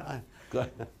 Darren.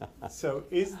 So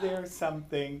is there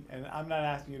something, and I'm not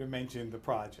asking you to mention the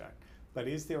project, but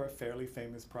is there a fairly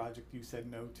famous project you said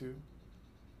no to?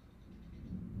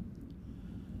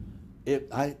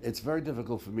 It's very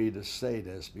difficult for me to say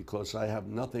this because I have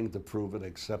nothing to prove it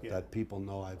except that people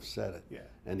know I've said it,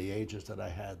 and the agents that I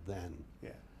had then.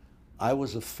 I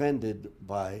was offended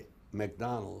by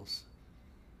McDonald's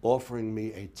offering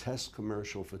me a test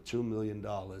commercial for $2 million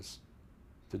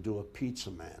to do a pizza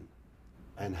man,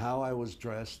 and how I was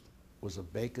dressed was a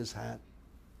baker's hat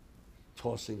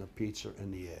tossing a pizza in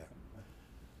the air.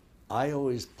 I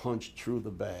always punch through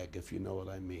the bag, if you know what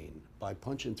I mean. By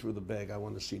punching through the bag, I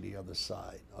want to see the other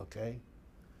side, okay?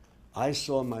 I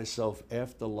saw myself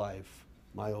after life,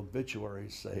 my obituary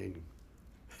saying,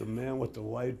 the man with the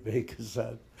white baker's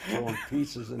hat throwing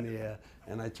pizzas in the air,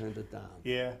 and I turned it down.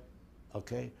 Yeah.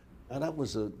 Okay? And that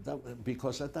was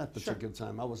because at that particular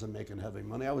time, I wasn't making heavy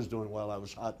money. I was doing well. I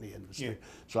was hot in the industry.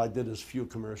 So I did as few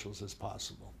commercials as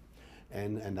possible.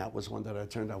 And that was one that I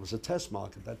turned. I was a test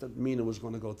market. That didn't mean it was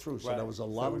going to go through. So that was a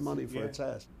lot of money for a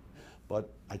test. But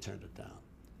I turned it down.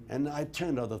 And I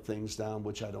turned other things down,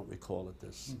 which I don't recall at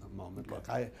this moment. Look,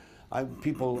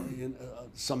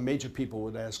 some major people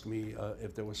would ask me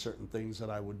if there were certain things that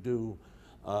I would do.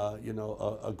 You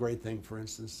know, a great thing, for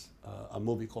instance, a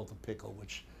movie called The Pickle,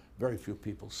 which very few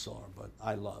people saw, but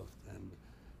I loved. And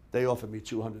they offered me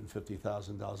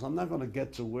 $250,000. I'm not going to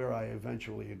get to where I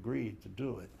eventually agreed to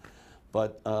do it.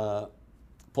 But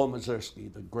Paul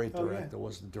Mazursky, the great director,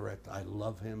 was the director. I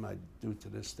love him. I do to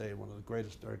this day, one of the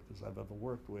greatest directors I've ever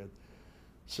worked with.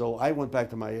 So I went back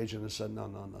to my agent and said, no,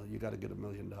 you got to get $1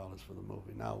 million for the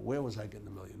movie. Now, where was I getting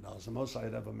 $1 million? The most I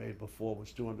had ever made before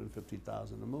was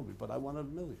 $250,000 a movie, but I wanted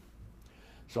 $1 million.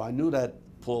 So I knew that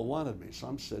Paul wanted me. So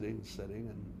I'm sitting,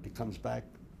 and he comes back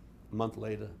a month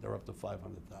later, they're up to $500,000.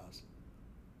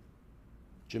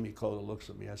 Jimmy Coda looks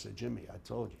at me. I said, Jimmy, I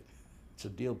told you. It's a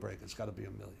deal breaker. It's got to be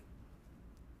 $1 million.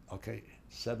 Okay,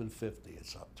 $750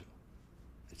 it's up to.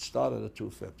 It started at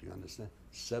 $250, you understand?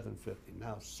 $750.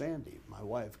 Now Sandy, my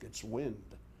wife, gets wind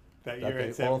that you're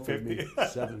at $750.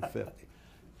 $750.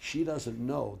 She doesn't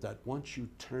know that once you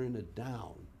turn it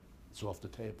down, it's off the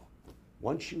table.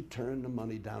 Once you turn the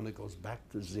money down, it goes back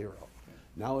to zero.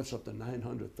 Now it's up to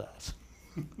 $900,000.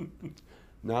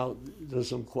 Now, there's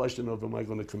some question of, am I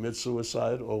going to commit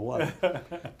suicide or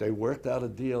what? They worked out a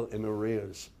deal in the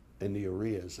arrears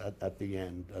at the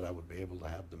end that I would be able to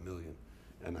have the $1 million,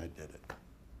 and I did it.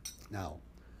 Now,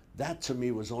 that to me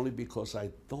was only because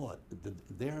I thought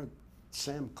that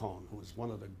Sam Cohn, who was one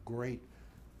of the great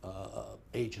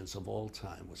agents of all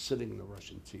time, was sitting in the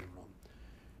Russian tea room,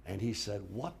 and he said,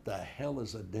 what the hell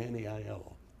is a Danny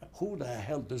Aiello? Who the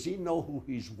hell, does he know who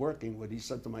he's working with? He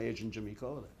said to my agent, Jimmy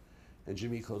Coda. And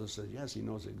Jimmy Coda said, yes, he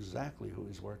knows exactly who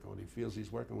he's working with. He feels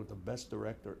he's working with the best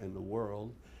director in the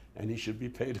world, and he should be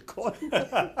paid accordingly.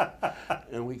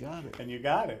 And we got it. And you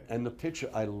got it. And the picture,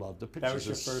 I loved. The picture was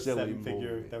a silly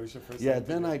seven-figure. That was your first. Yeah.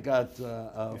 Then I got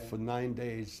for 9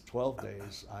 days, 12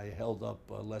 days. I held up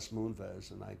Les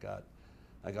Moonves, and I got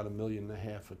 $1.5 million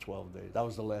for 12 days. That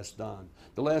was The Last Don.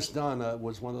 The Last Don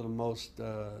was one of the most.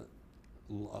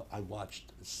 I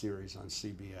watched a series on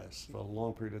CBS for a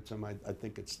long period of time. I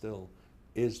think it still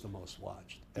is the most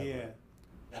watched ever. Yeah.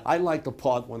 I liked the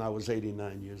part when I was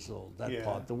 89 years old, that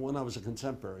part. The one I was a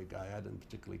contemporary guy, I didn't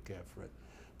particularly care for it.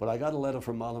 But I got a letter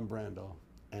from Marlon Brando,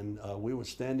 and we were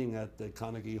standing at the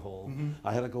Carnegie Hall.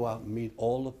 I had to go out and meet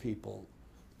all the people,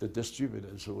 the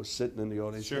distributors who were sitting in the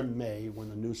audience in May when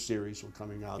the new series were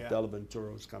coming out, Della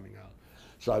Ventura was coming out.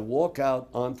 So I walk out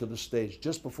onto the stage.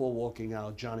 Just before walking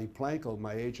out, Johnny Planko,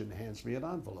 my agent, hands me an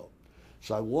envelope.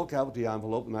 So I walk out with the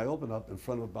envelope, and I open up in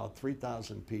front of about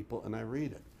 3,000 people, and I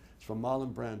read it. It's from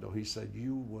Marlon Brando. He said,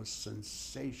 you were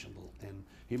sensational, and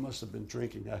he must have been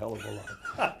drinking a hell of a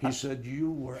lot. He said, you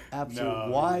were absolute.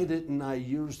 Why didn't I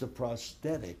use the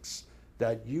prosthetics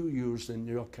that you used in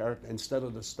your character instead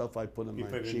of the stuff I put in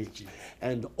my cheeks?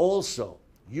 And also,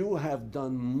 you have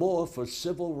done more for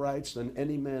civil rights than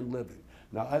any man living.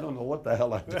 Now, I don't know what the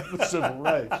hell I did with civil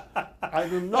rights. I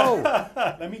don't know.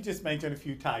 Let me just mention a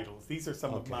few titles. These are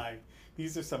some of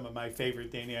my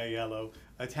favorite Danny Aiello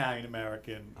Italian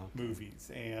American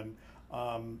movies. And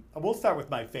we'll start with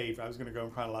my favorite. I was going to go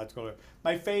in chronological order.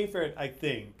 My favorite, I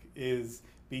think, is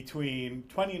between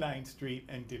 29th Street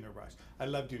and Dinner Rush. I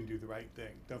love doing Do the Right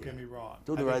Thing. Don't get me wrong.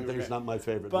 Do the Right Thing is not my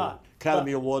favorite But- movie.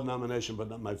 Academy Award nomination, but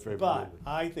not my favorite But movie.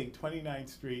 I think 29th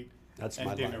Street That's and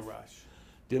my Dinner life. Rush.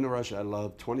 Dinner Rush, I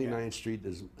love. 29th Street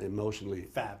is emotionally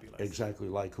Fabulous. exactly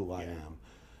like who I am.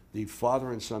 The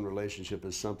father and son relationship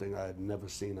is something I had never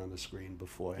seen on the screen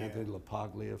before. Yeah. Anthony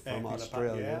LaPaglia from Anthony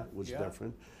Australia LaPaglia, was yeah.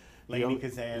 different. Laney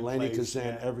Kazan Laney plays,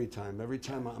 Kazan yeah. every time. Every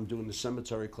time I'm doing the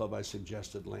Cemetery Club, I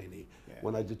suggested Laney. Yeah.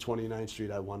 When I did 29th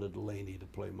Street, I wanted Laney to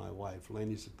play my wife.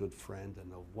 Laney's a good friend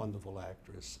and a wonderful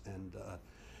actress. And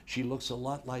she looks a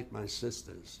lot like my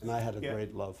sisters. And I had a Yeah.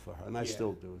 great love for her, and I Yeah.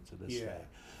 still do to this Yeah. day.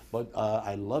 But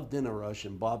I love Dinner Rush,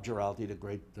 and Bob Giraldi, the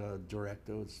great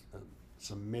director,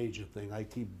 it's a major thing. I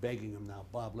keep begging him now,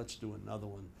 Bob, let's do another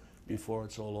one before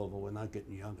it's all over. We're not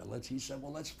getting younger. He said,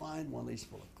 well, let's find one. He's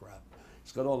full of crap.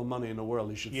 He's got all the money in the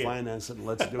world. He should Yeah. finance it, and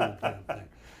let's do the damn thing.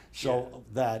 So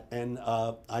that, and I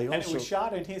also... And it was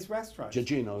shot in his restaurant.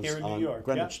 Gigino's here in New on York.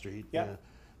 Greenwich Yep. Street. Yep.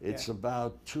 Yeah. It's Yeah.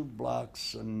 about 2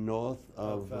 blocks north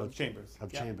of Chambers.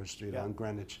 Of Yep. Chambers Street Yep. on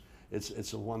Greenwich.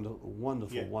 It's a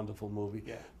wonderful, Yeah. wonderful movie.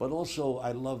 Yeah. But also,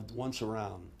 I loved Once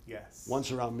Around. Yes.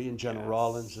 Once Around, me and Jenna Yes.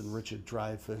 Rollins and Richard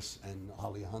Dreyfuss and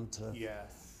Holly Hunter.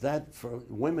 Yes. That, for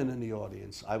women in the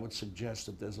audience, I would suggest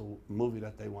that there's a movie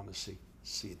that they want to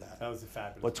see that. That was a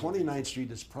fabulous But movie. 29th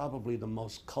Street is probably the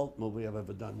most cult movie I've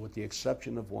ever done, with the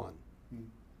exception of one.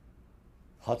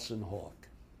 Hudson Hawk.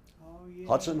 Oh, yeah.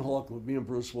 Hudson Hawk with me and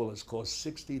Bruce Willis cost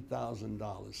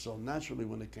 $60,000. So naturally,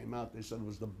 when it came out, they said it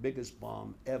was the biggest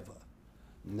bomb ever.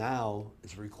 Now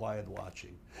it's required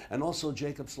watching. And also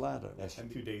Jacob's Ladder.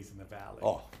 And 2 Days in the Valley.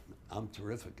 Oh, I'm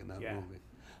terrific in that Yeah. movie.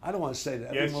 I don't want to say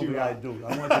that. Every Yes, you movie I are. do,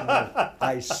 I want you to know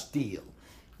I steal.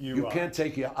 You are. Can't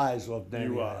take your eyes off Danny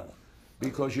You are. Aiello,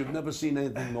 because you've never seen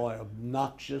anything more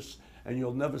obnoxious, and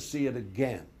you'll never see it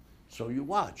again. So you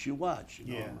watch. You know.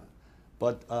 Yeah.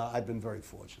 But I've been very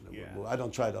fortunate. Yeah. I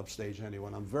don't try to upstage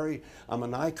anyone. I'm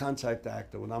an eye contact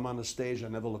actor. When I'm on the stage, I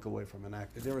never look away from an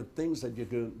actor. There are things that you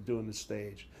do on the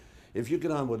stage. If you get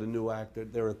on with a new actor,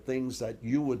 there are things that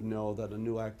you would know that a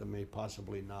new actor may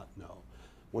possibly not know.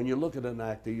 When you look at an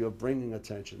actor, you're bringing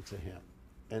attention to him.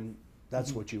 And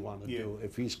that's what you want to do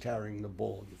if he's carrying the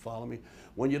ball. You follow me?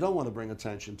 When you don't want to bring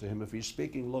attention to him, if he's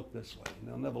speaking, look this way. And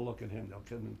they'll never look at him.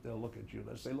 They'll look at you.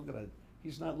 They'll say, look at that.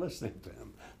 He's not listening to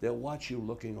him. They'll watch you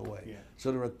looking away. Yeah.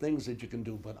 So there are things that you can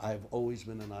do, but I've always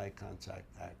been an eye contact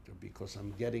actor because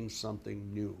I'm getting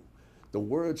something new. The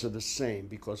words are the same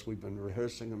because we've been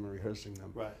rehearsing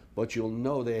them. Right. But you'll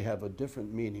know they have a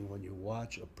different meaning when you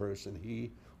watch a person,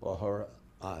 he or her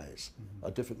eyes. A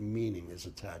different meaning is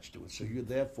attached to it. So you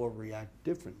therefore react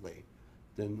differently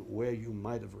than where you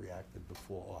might have reacted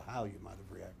before or how you might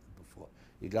have reacted before.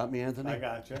 You got me, Anthony? I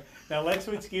got you. Now let's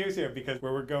switch gears here, because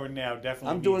where we're going now definitely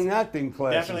I'm needs, doing acting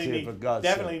classes here, for God's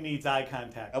definitely sake. needs eye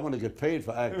contact. I want to get paid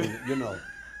for acting, you know.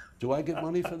 Do I get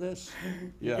money for this?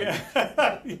 Yeah.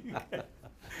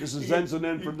 This is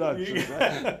Zenzanen Productions,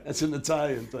 right? It's an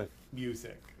Italian thing.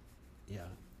 Music. Yeah.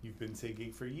 You've been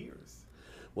singing for years.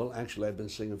 Well, actually, I've been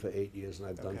singing for 8 years, and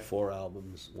I've done Okay. 4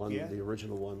 albums. Yeah. The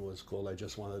original one was called I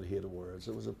Just Wanted to Hear the Words.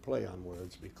 It was a play on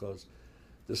words because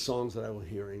the songs that I was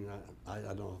hearing, I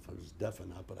don't know if I was deaf or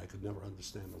not, but I could never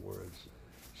understand the words.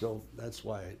 So that's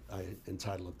why I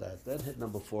entitled it that. That hit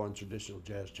number 4 on traditional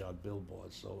jazz chart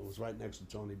Billboard. So it was right next to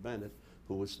Tony Bennett,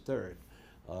 who was 3rd.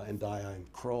 And Diane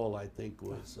Kroll, I think,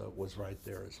 was right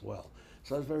there as well.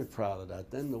 So I was very proud of that.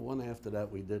 Then the one after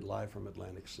that we did Live from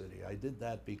Atlantic City. I did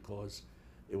that because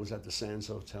it was at the Sands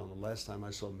Hotel. And the last time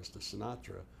I saw Mr.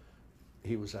 Sinatra,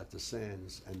 he was at the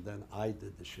Sands, and then I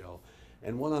did the show.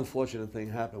 And one unfortunate thing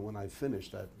happened when I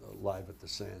finished that Live at the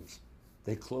Sands.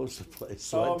 They closed the place.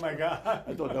 So Oh my God.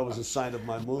 I thought that was a sign of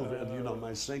my movie, you know,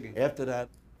 my singing. After that,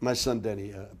 my son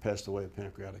Denny passed away of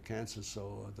pancreatic cancer,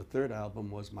 so the 3rd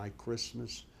album was My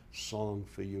Christmas Song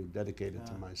for You, dedicated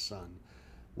to my son,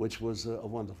 which was a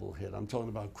wonderful hit. I'm talking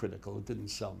about critical. It didn't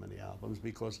sell many albums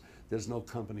because there's no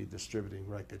company distributing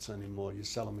records anymore. You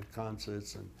sell them at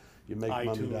concerts and you make money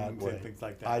that iTunes way. and things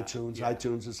like that. iTunes, Yeah.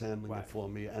 iTunes is handling Right. it for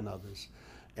me and others.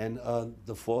 And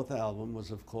the 4th album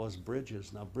was, of course,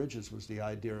 Bridges. Now, Bridges was the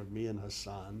idea of me and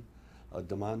Hassan,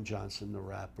 Damon Johnson, the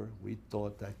rapper. We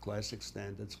thought that classic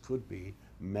standards could be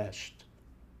meshed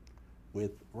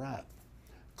with rap,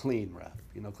 clean rap,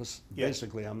 you know, because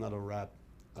basically I'm not a rap,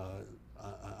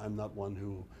 I'm not one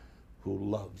who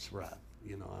loves rap,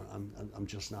 you know, I'm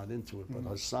just not into it. But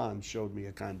Hassan showed me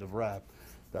a kind of rap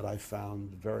that I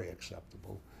found very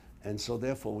acceptable. And so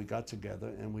therefore we got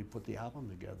together and we put the album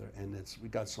together, and we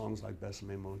got songs like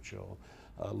Besame Mucho,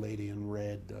 Lady in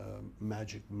Red,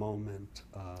 Magic Moment,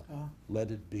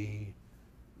 Let It Be,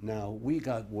 Now, we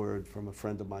got word from a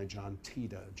friend of mine, John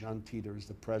Teeter. John Teeter is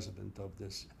the president of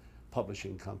this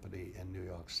publishing company in New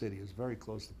York City. He's very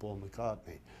close to Paul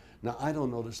McCartney. Now, I don't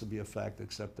know this to be a fact,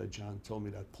 except that John told me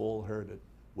that Paul heard it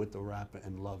with the rapper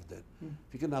and loved it.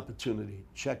 If you get an opportunity,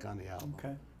 check on the album.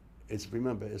 Okay.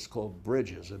 Remember, it's called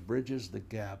Bridges. It bridges the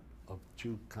gap of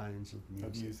two kinds of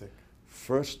music.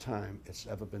 First time it's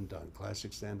ever been done,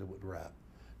 classic standard with rap.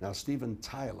 Now, Steven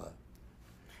Tyler,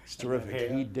 it's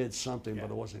terrific. He did something, but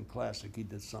it wasn't classic. He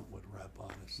did something with rap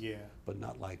artists, but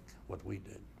not like what we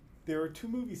did. There are 2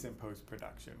 movies in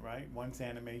post-production, right? One's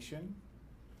animation.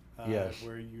 Yes.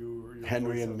 Where you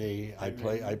Henry and Me. I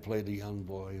play the young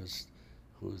boy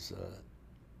who's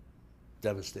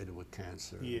devastated with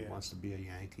cancer. And wants to be a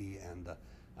Yankee, and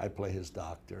I play his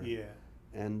doctor. Yeah.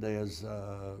 And there's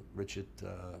Richard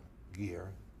Gere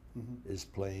is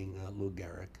playing Lou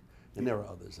Gehrig, and there are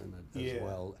others in it as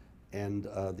well. And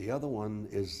the other one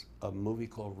is a movie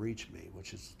called Reach Me,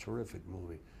 which is a terrific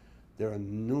movie. There are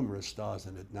numerous stars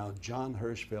in it. Now, John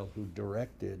Hirschfeld, who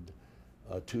directed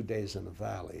 2 Days in the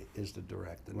Valley, is the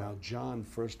director. Now, John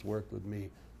first worked with me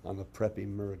on the Preppy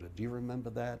murder. Do you remember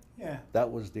that? Yeah. That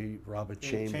was the Robert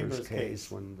Chambers case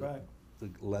when the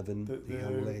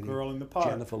young lady, girl in the park,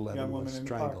 Jennifer Levin, was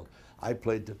strangled. I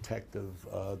played the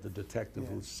detective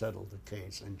who settled the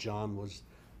case, and John was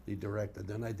the director.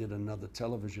 Then I did another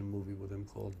television movie with him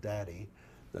called Daddy.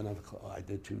 Then I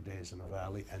did 2 Days in the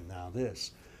Valley, and now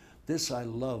this. This I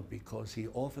love because he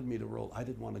offered me the role. I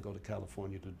didn't want to go to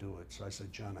California to do it, so I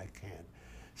said, John, I can't.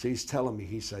 So he's telling me,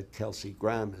 he said, Kelsey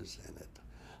Graham is in it.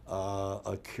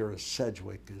 Kira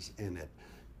Sedgwick is in it.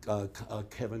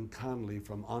 Kevin Connolly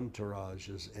from Entourage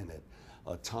is in it.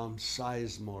 Tom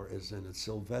Sizemore is in it.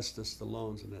 Sylvester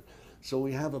Stallone's in it. So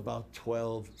we have about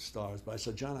 12 stars. But I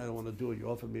said, John, I don't want to do it. You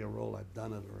offered me a role. I've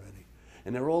done it already.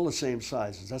 And they're all the same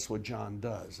sizes. That's what John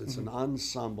does. It's an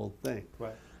ensemble thing.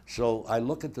 Right. So I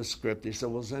look at the script. He said,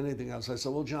 well, is there anything else? I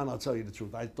said, well, John, I'll tell you the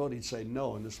truth. I thought he'd say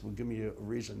no, and this would give me a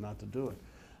reason not to do it.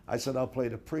 I said, I'll play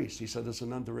the priest. He said, it's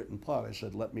an underwritten part. I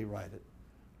said, let me write it.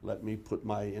 Let me put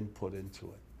my input into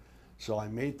it. So I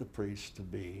made the priest to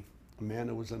be a man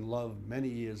who was in love many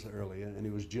years earlier, and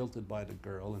he was jilted by the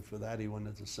girl, and for that he went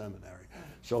into seminary.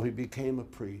 So he became a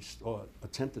priest, or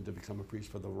attempted to become a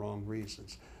priest for the wrong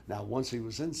reasons. Now, once he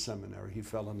was in seminary, he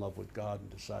fell in love with God and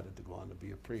decided to go on to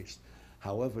be a priest.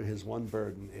 However, his one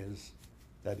burden is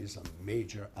that he's a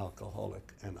major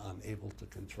alcoholic and unable to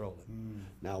control it.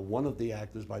 Now, one of the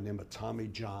actors by the name of Tommy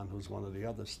John, who's one of the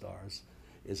other stars,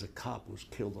 is a cop who's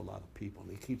killed a lot of people. And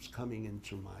he keeps coming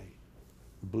into my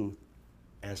booth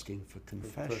asking for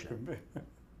confession.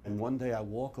 And one day I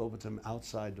walk over to him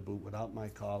outside the booth without my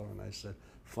collar, and I said,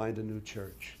 find a new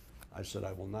church. I said,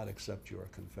 I will not accept your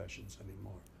confessions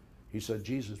anymore. He said,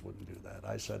 Jesus wouldn't do that.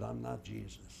 I said, I'm not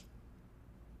Jesus.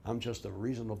 I'm just a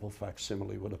reasonable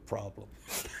facsimile with a problem.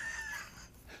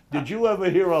 Did you ever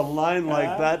hear a line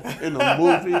like that in a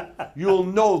movie? You'll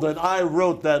know that I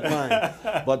wrote that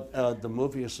line. But the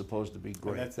movie is supposed to be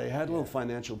great. They had little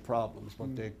financial problems,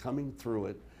 but they're coming through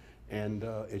it, and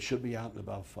it should be out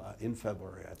in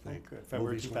February, I think. Good.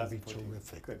 February Movie's going to be 2014.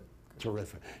 terrific. Good.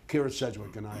 Terrific. Kira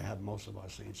Sedgwick and I have most of our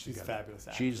scenes She's together. fabulous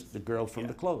actress. She's the girl from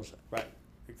The Closer. Right,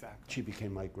 exactly. She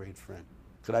became my great friend.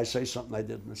 Could I say something I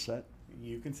did in the set?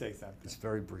 You can say something. It's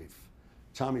very brief.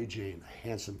 Tommy Jean, a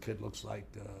handsome kid, looks like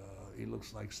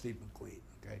Steve McQueen,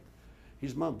 okay?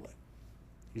 He's mumbling.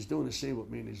 He's doing a scene with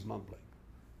me and he's mumbling.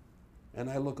 And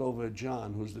I look over at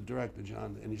John, who's the director,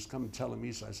 John, and he's coming telling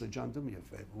me, so I said, John, do me a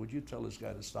favor. Would you tell this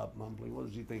guy to stop mumbling? What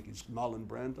does he think, he's Marlon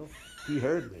Brando? He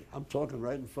heard me. I'm talking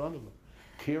right in front of him.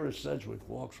 Kira Sedgwick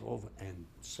walks over and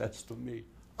says to me,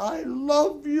 I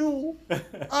love you.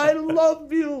 I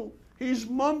love you. He's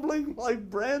mumbling like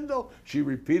Brando. She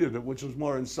repeated it, which was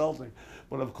more insulting.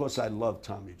 But of course, I love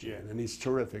Tommy Jean, and he's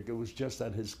terrific. It was just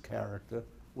that his character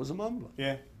was a mumbler.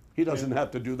 Yeah. He doesn't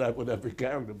have to do that with every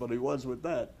character, but he was with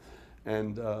that.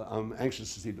 And I'm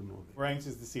anxious to see the movie. We're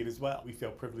anxious to see it as well. We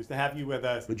feel privileged to have you with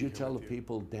us. Would you tell the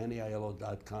people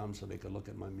DannyAiello.com so they can look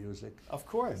at my music? Of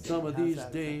course. Some of these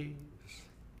days,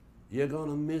 you're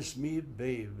gonna miss me,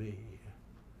 baby.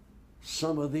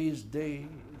 Some of these days,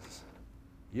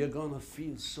 you're gonna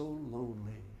feel so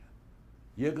lonely.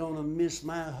 You're gonna miss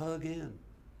my hugging.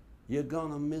 You're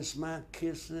gonna miss my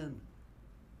kissing.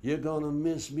 You're gonna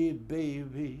miss me,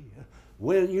 baby.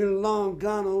 When you're long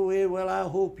gone away, well, I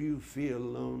hope you feel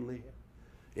lonely.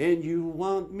 And you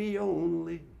want me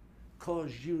only,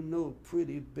 'cause you know,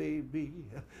 pretty baby,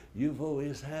 you've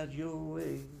always had your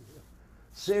way.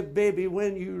 Say, baby,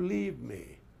 when you leave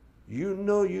me, you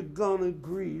know you're gonna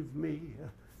grieve me.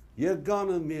 You're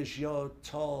gonna miss your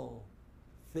tall,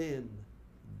 thin,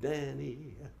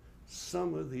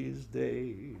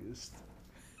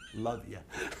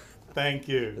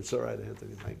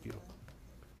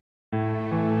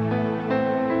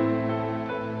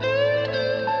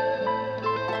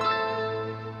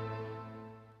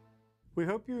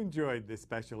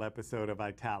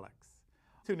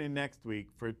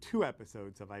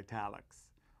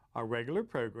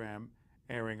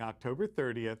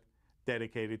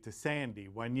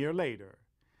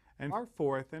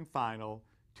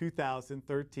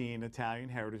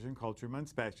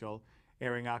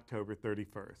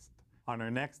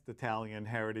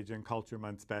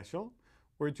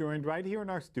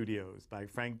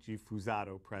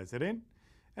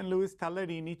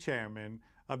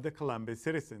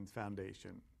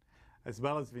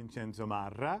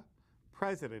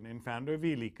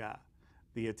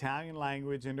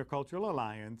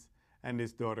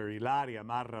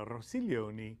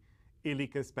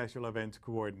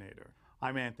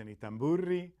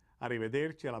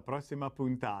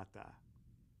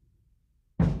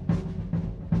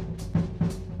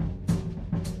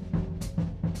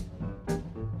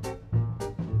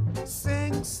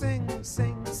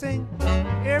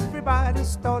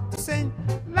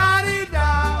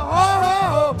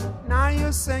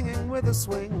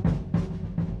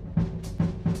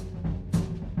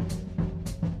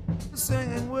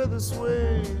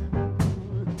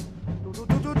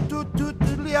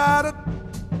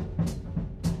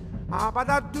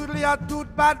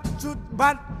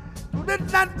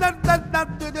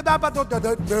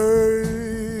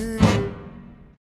 day.